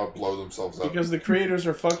 Because so they they're- want to blow themselves up. Because the creators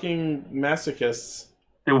are fucking masochists.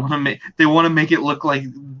 They want to make it look like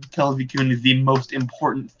Televi-kun is the most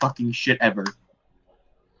important fucking shit ever.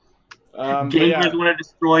 But Gamers yeah, want to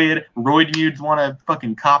destroy it. Roid Mudes want to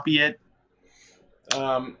fucking copy it.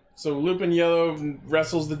 so Lupin Yellow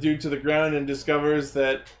wrestles the dude to the ground and discovers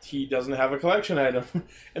that he doesn't have a collection item.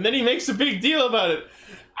 And then he makes a big deal about it.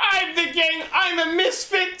 I'm a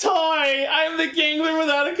misfit toy! I'm the gangler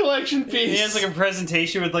without a collection piece! He has like a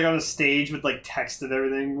presentation with like on a stage with like text and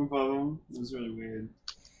everything above him. It was really weird.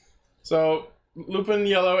 So, Lupin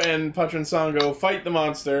Yellow and Patron Sango fight the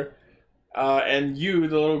monster, and you,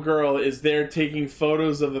 the little girl, is there taking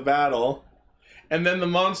photos of the battle. And then the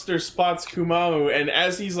monster spots Kumamu, and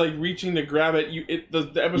as he's like reaching to grab it,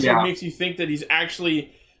 the episode makes you think that he's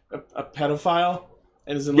actually a pedophile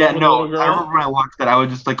and is in love with the little girl. I remember when I watched that, I was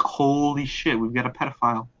just like, "Holy shit, we've got a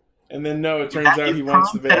pedophile." And then no, it turns out he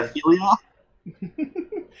wants the bear. Pedophilia?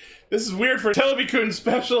 This is weird for a Televi-kun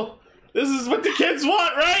special. This is what the kids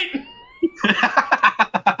want, right?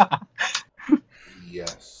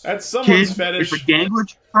 Yes. That's someone's Kids, fetish. if a gangler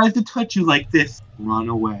tries to touch you like this, run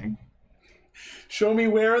away. Show me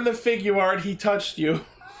where in the figure art he touched you.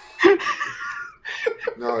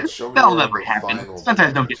 No, it's show me. That'll where never the happen. final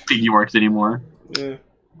Sometimes don't get figure arts anymore. Yeah.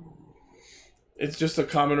 It's just a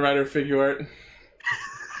Kamen Rider figure art.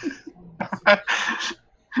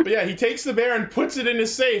 But yeah, he takes the bear and puts it in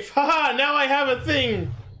his safe. Haha, now I have a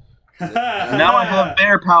thing! Now I have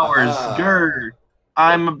bear powers. Grr.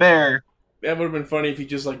 I'm a bear. That would have been funny if he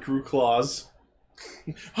just like grew claws.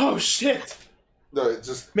 Oh shit! No, it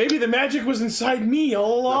just Maybe the magic was inside me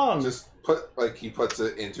all along. just he puts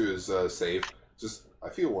it into his safe. Just I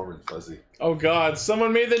feel warm and fuzzy. Oh god,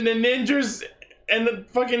 someone made the ninjas and the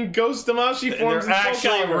fucking ghost Damashi forms. They're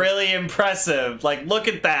actually really impressive. Like, look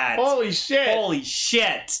at that. Holy shit! Holy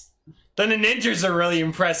shit. The ninjas are really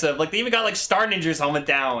impressive. Like, they even got like Star Ninja's helmet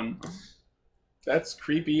down. That's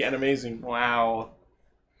creepy and amazing. Wow.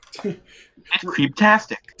 That's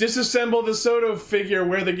creeptastic. Disassemble the Soto figure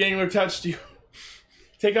where the gangler touched you.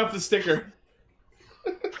 Take off the sticker.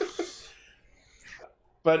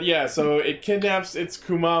 But yeah, so it kidnaps its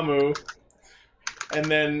Kumamu, and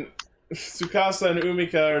then Tsukasa and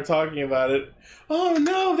Umika are talking about it. Oh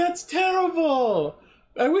no, that's terrible!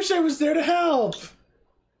 I wish I was there to help!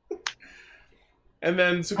 And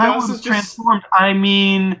then I Tsukasa's was just... transformed. I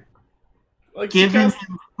mean, like, give him Tsukasa,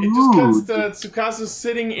 it just food. cuts to Tsukasa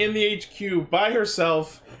sitting in the HQ by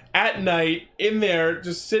herself at night, in there,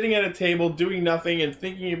 just sitting at a table, doing nothing, and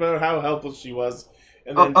thinking about how helpless she was.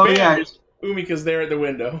 And then bam, Umika's there at the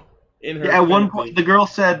window. In her at one point, the girl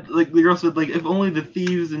said, if only the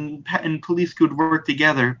thieves and police could work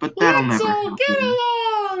together, but that'll Let's never all happen. get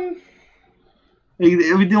along!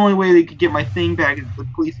 It was the only way they could get my thing back is the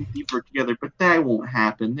police and thieves work together, but that won't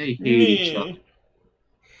happen. They hate each other.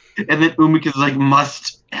 And then Umika's like,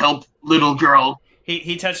 must help little girl.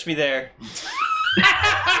 He touched me there.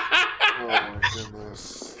 Oh my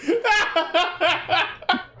goodness.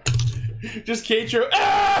 Just Keiichiro.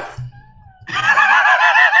 Ah!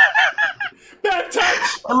 Bad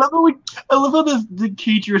touch! I love how the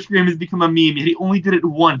Keiichiro scream has become a meme, yet he only did it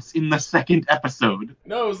once in the second episode.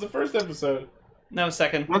 No, it was the first episode. No,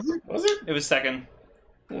 second. Was it? Was it? It was second.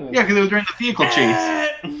 Yeah, because it was during the vehicle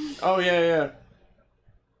chase. Oh, yeah.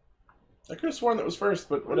 I could have sworn that was first,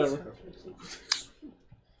 but whatever.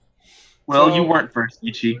 Well, So- you weren't first,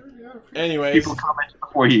 Ichi. Anyways, People commented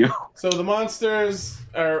before you. so the monsters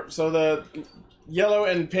are... So the yellow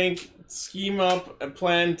and pink scheme up a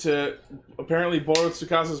plan to apparently borrow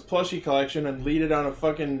Tsukasa's plushie collection and lead it on a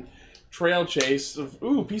fucking trail chase of,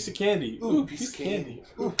 ooh, piece of candy. Ooh, piece of candy.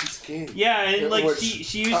 Ooh, piece of candy. Yeah, and like Which-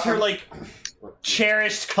 she used her like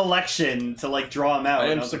cherished collection to like draw him out. I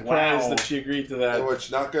and am was like, surprised wow. that she agreed to In that.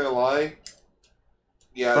 which, not gonna lie,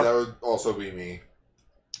 yeah, that would also be me.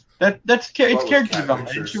 It's What character was development.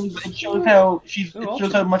 cat It shows pictures? how it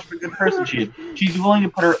shows how much of a good person she is. She's willing to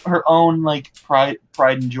put her own like pride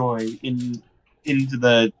and joy into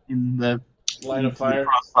the Line of fire.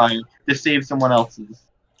 crossfire to save someone else's.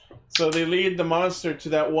 So they lead the monster to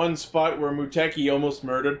that one spot where Muteki almost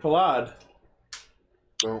murdered Palad.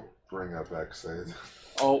 Don't bring up X-Aid.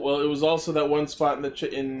 Oh, well, it was also that one spot in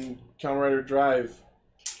in Kamen Rider Drive.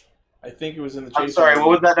 I think it was in the chase. I'm sorry, what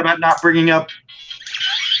was that about not bringing up?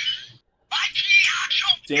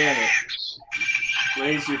 Damn it.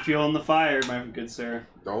 Blaze, you're fueling the fire, my good sir.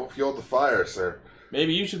 Don't fuel the fire, sir.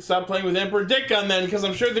 Maybe you should stop playing with Emperor Dick Gun then, because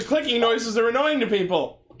I'm sure the clicking noises are annoying to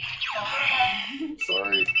people.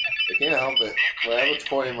 Sorry. I can't help it. When I have a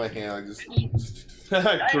toy in my hand, I just...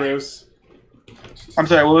 Gross. I'm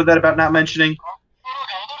sorry, what was that about not mentioning?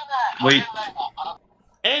 Wait.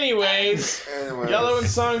 Anyways, Yellow and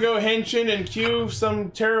Song go henshin and cue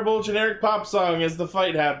some terrible generic pop song as the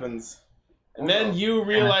fight happens. And then Yu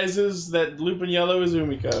realizes that Lupin Yellow is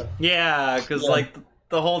Umika. Yeah, because like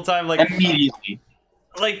the whole time, like immediately,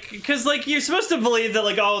 like because like you're supposed to believe that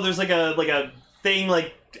like there's like a thing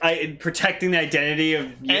like protecting the identity of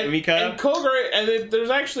Umika. And Kogure, and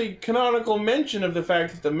there's actually canonical mention of the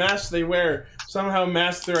fact that the masks they wear somehow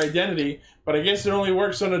mask their identity. But I guess it only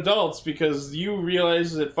works on adults because Yu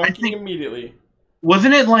realizes it fucking immediately.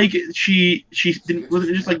 Wasn't it like she didn't? Was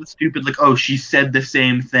it just like the stupid like she said the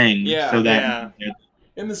same thing? Yeah. So that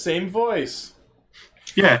in the same voice.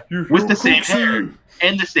 Yeah, with the same hair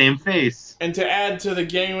and the same face. And to add to the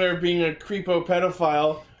Gangler being a creepo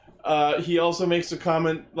pedophile, he also makes a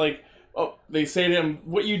comment like, they say to him,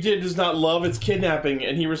 "What you did is not love; it's kidnapping."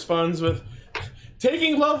 And he responds with,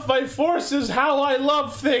 "Taking love by force is how I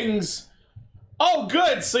love things." Oh,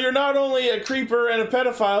 good! So you're not only a creeper and a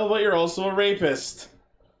pedophile, but you're also a rapist.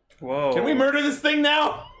 Whoa. Can we murder this thing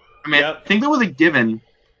now? I mean, I think that was a given.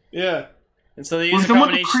 Yeah. And so they use when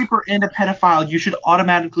someone's a creeper and a pedophile, you should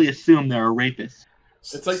automatically assume they're a rapist.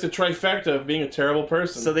 It's like the trifecta of being a terrible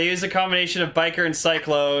person. So they use a combination of Biker and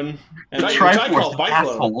Cyclone. And the Triforce of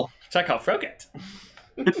asshole. Which I call Froget.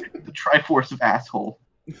 The Triforce of asshole.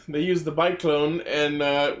 They use the Bike Clone, and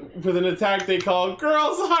with an attack they call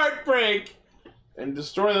Girl's Heartbreak! And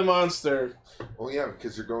destroy the monster. Well, yeah,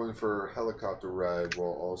 because you're going for a helicopter ride while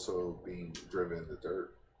also being driven in the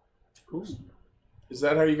dirt. Ooh. Is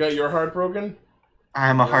that how you got your heart broken?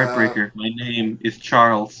 I'm a heartbreaker. My name is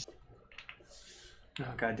Charles.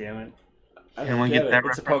 Oh, god damn it. Can we get that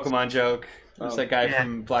It's a Pokemon joke. It's that guy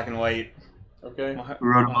from Black and White. Okay. Who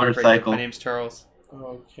rode a motorcycle. My name's Charles.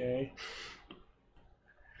 Okay.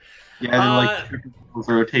 Yeah, they're like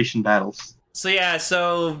rotation battles. So yeah,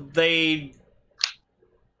 so they...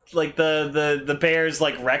 like the bears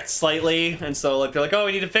like wrecked slightly, and so like they're like, oh,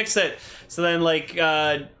 we need to fix it. So then like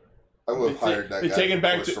I would have hired that guy. They take it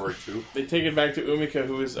back to Umika,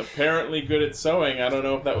 who is apparently good at sewing. I don't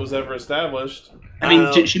know if that was ever established. I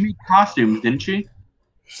mean, she made costumes, didn't she?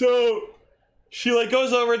 So she like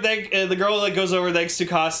goes over, the girl like goes over, thanks to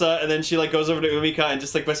Tsukasa, and then she like goes over to Umika and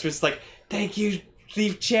just like whispers like, "Thank you,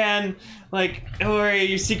 Thief Chan. Like, don't worry,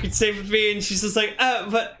 your secret's safe with me." And she's just like,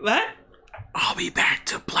 but what? I'll be back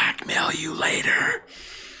to blackmail you later.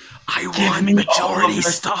 I want majority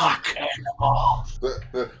stock.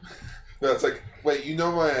 It's like, wait, you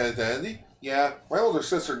know my identity? Yeah, my older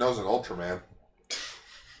sister knows an Ultraman.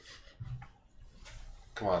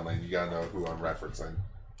 Come on, Lane, you gotta know who I'm referencing.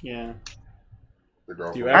 Yeah. The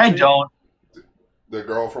girl. I don't. The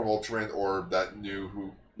girl from Ultraman, or that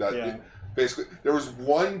knew basically, there was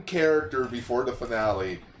one character before the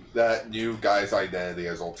finale that knew Guy's identity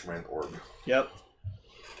as Ultraman Orb. Yep.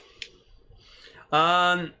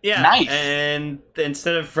 Yeah. Nice. And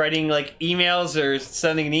instead of writing like emails or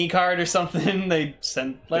sending an e-card or something, they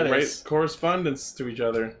send letters. They write correspondence to each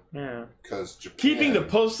other. Yeah. Because Japan. Keeping the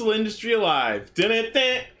postal industry alive.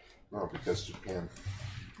 No, because Japan.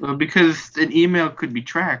 Well, because an email could be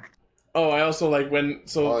tracked. Oh, I also like when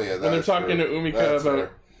they're talking to Umika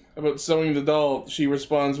about sewing the doll, she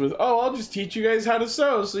responds with, "Oh, I'll just teach you guys how to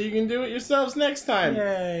sew so you can do it yourselves next time."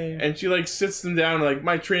 Yay. And she like sits them down like,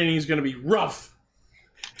 "My training is gonna be rough."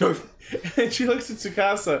 And she looks at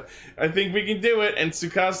Tsukasa. "I think we can do it." And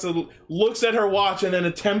Tsukasa looks at her watch and then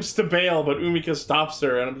attempts to bail, but Umika stops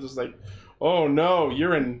her. And I'm just like, "Oh no,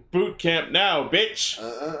 you're in boot camp now, bitch."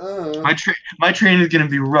 My training is gonna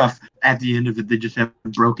be rough. At the end of it, they just have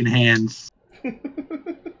broken hands.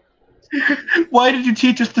 Why did you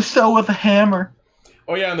teach us to sew with a hammer?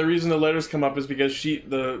 Oh yeah, and the reason the letters come up is because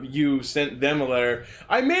you sent them a letter.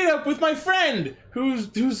 "I made up with my friend whose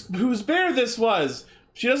bear this was.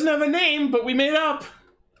 She doesn't have a name, but we made up."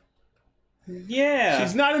 Yeah.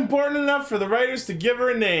 She's not important enough for the writers to give her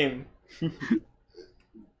a name.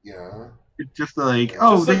 Yeah. It's just like,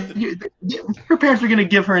 her parents are gonna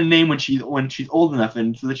give her a name when she's old enough,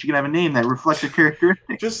 and so that she can have a name that reflects her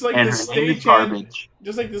characteristics. Just like and the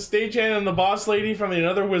stagehand and the boss lady from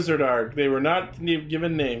another Wizard arc, they were not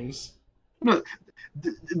given names. No,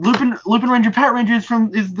 Lupin Ranger Pat Ranger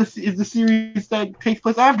is the series that takes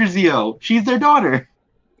place after Zio. She's their daughter.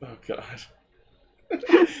 Oh god.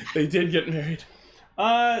 They did get married.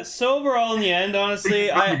 So overall, in the end, honestly,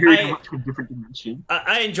 I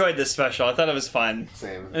enjoyed this special. I thought it was fun.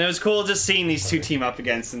 Same. And it was cool just seeing these two team up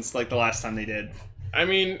again since like the last time they did. I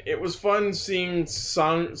mean, it was fun seeing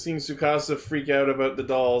Tsukasa freak out about the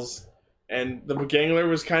dolls, and the Gangler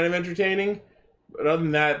was kind of entertaining. But other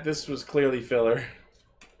than that, this was clearly filler.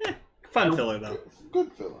 Fun filler though.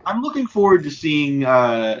 Good filler. I'm looking forward to seeing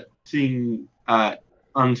on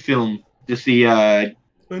film to see Keiichiro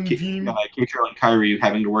and Kairi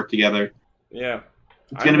having to work together. Yeah,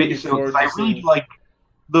 it's gonna be so. I really like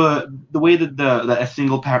the way that a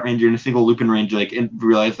single Pat Ranger and a single Lupin Ranger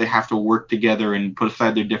realize they have to work together and put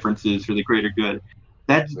aside their differences for the greater good.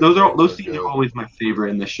 Those scenes are always my favorite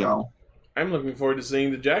in the show. I'm looking forward to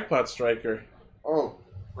seeing the Jackpot Striker. Oh,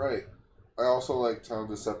 right. I also liked how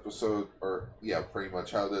this episode, pretty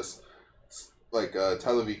much how this,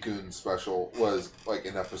 Televikun special was,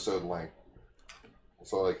 an episode length.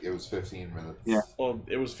 So, it was 15 minutes. Yeah. Well,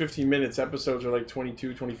 it was 15 minutes. Episodes are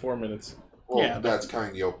 22, 24 minutes. Well, yeah, that's kind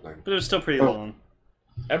of the opening. But it was still pretty long.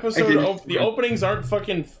 The openings aren't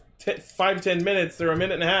fucking 5-10 minutes. They're a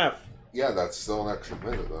minute and a half. Yeah, that's still an extra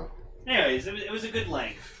minute, though. Anyways, it was a good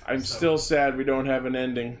length. I'm still sad we don't have an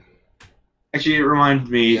ending. Actually, it reminds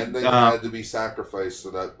me. The ending had to be sacrificed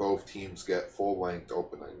so that both teams get full-length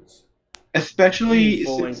openings. Especially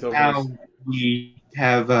since now we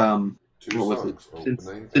have since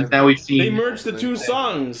now we've seen they merged the two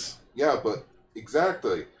songs. Yeah, but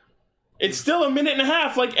exactly. It's still a minute and a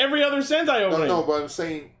half, like every other Sentai opening. No, but I'm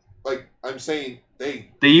saying they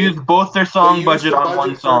use both their song budget on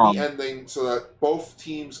one song. The ending so that both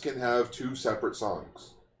teams can have two separate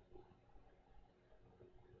songs.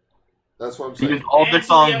 That's what I'm saying. Use all their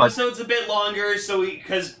song the episode's a bit longer,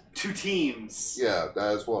 because two teams. Yeah,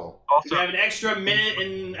 that as well. We have an extra minute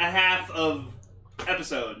and a half of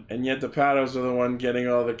episode. And yet the Patos are the one getting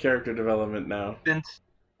all the character development now.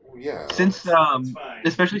 Since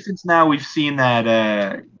especially since now we've seen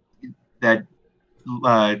that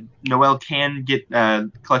Noel can get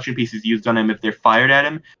collection pieces used on him if they're fired at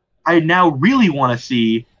him. I now really want to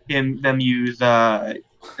see them use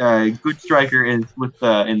Good Striker in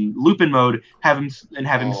Lupin mode, have him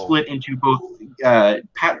split into both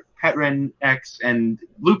Patren X and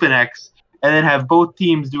Lupin X, and then have both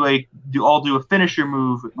teams do a finisher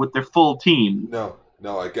move with their full team. No,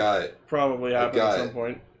 I got it. Probably happen at some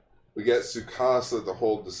point. We get Tsukasa to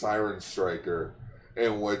hold the Siren Striker,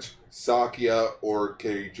 in which Sakia or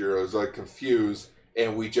Keiichiro is confused,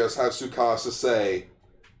 and we just have Tsukasa say,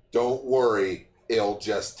 "Don't worry, it'll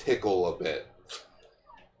just tickle a bit."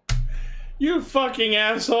 You fucking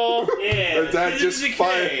asshole! Yeah, and that just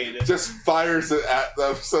fires it at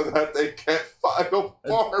them so that they can't file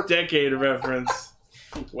for decade reference.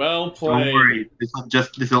 Well played. Don't worry,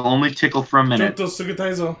 this will only tickle for a minute.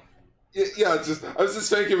 Yeah, I was just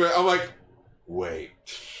thinking about it. I'm like, wait.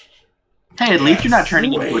 Hey, at least you're not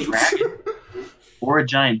turning into a dragon. Or a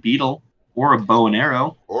giant beetle. Or a bow and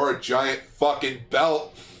arrow. Or a giant fucking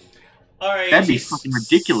belt. Alright. That'd be fucking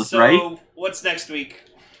ridiculous, right? So, what's next week?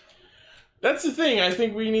 That's the thing I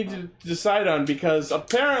think we need to decide on, because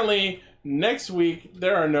apparently next week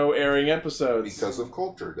there are no airing episodes. Because of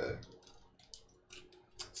Culture Day.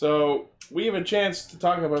 So we have a chance to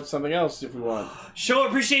talk about something else if we want. Show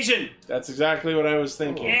appreciation! That's exactly what I was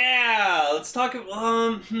thinking. Yeah! Let's talk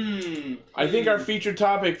I think our featured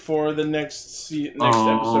topic for the next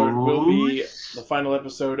episode will be the final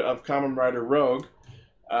episode of Kamen Rider Rogue.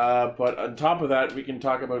 But on top of that, we can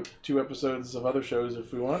talk about 2 episodes of other shows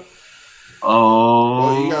if we want.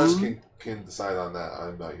 Well, you guys can decide on that.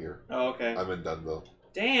 I'm not here. Oh, okay. I'm in Dunville.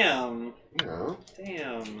 Damn.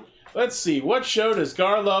 Damn. Let's see. What show does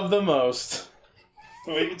Gar love the most?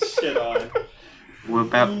 We can shit on. What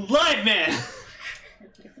about Live Man?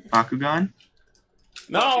 Bakugan?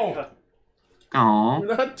 No. Oh.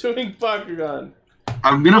 We're not doing Bakugan.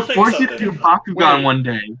 I'm gonna force you to do Bakugan one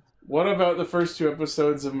day. What about the first 2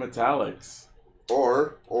 episodes of Metallics?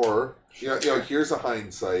 Or here's a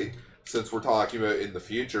hindsight. Since we're talking about in the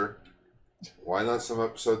future, why not some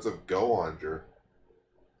episodes of Go Onger?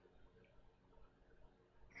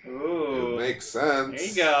 Ooh. It makes sense. There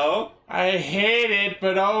you go. I hate it,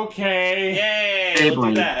 but okay. Yay! We'll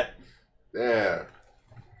do that. Yeah.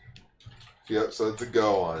 A few episodes of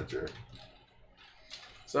Go Onger.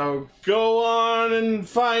 So go on and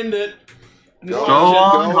find it. Go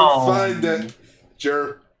on and find it.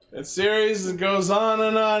 Sure. That series goes on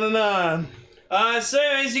and on and on. So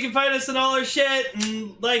anyways, you can find us on all our shit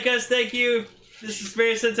and like us. Thank you. This is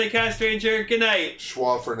Very Sensei Cast Ranger. Good night.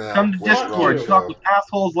 Schwa for now. Come to Discord. Talk with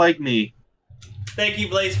assholes like me. Thank you,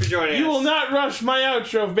 Blaze, for joining us. You will not rush my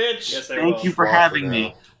outro, bitch. Yes, I will. Thank you for having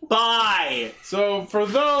me. Bye. So for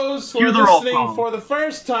those who are listening for the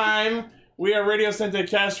first time, We are Radio Sentai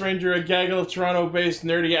Cast Ranger, a gaggle of Toronto-based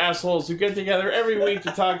nerdy assholes who get together every week to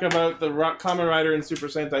talk about the Kamen Rider and Super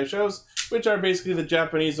Sentai shows, which are basically the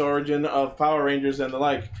Japanese origin of Power Rangers and the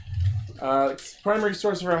like. Primary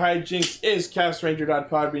source of our hijinks is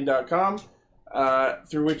castranger.podbean.com,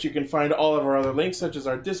 through which you can find all of our other links, such as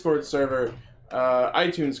our Discord server,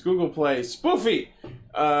 iTunes, Google Play, Spoofy,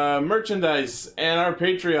 merchandise, and our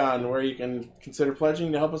Patreon, where you can consider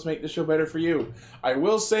pledging to help us make the show better for you. I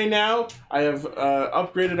will say now, I have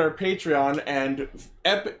upgraded our Patreon, and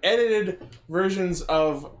edited versions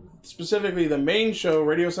of specifically the main show,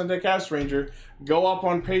 Radio Sentai Cast Ranger, go up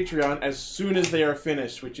on Patreon as soon as they are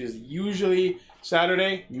finished, which is usually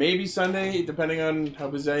Saturday, maybe Sunday, depending on how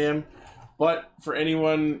busy I am. But for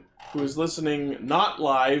anyone who is listening not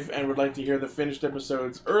live and would like to hear the finished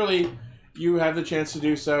episodes early, you have the chance to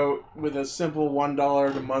do so with a simple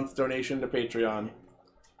 $1 a month donation to Patreon.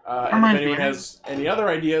 And if anyone has any other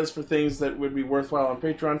ideas for things that would be worthwhile on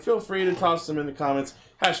Patreon, feel free to toss them in the comments.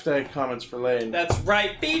 #comments for Lane. That's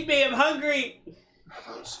right. Feed me. I'm hungry.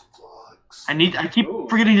 I keep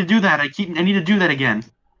forgetting to do that. I need to do that again.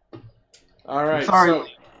 All right. Sorry. So,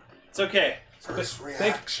 it's okay. First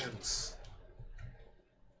reactions.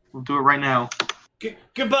 We'll do it right now.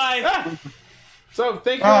 Goodbye. So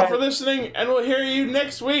thank you all for listening, and we'll hear you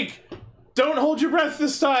next week. Don't hold your breath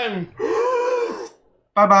this time.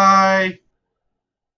 Bye-bye.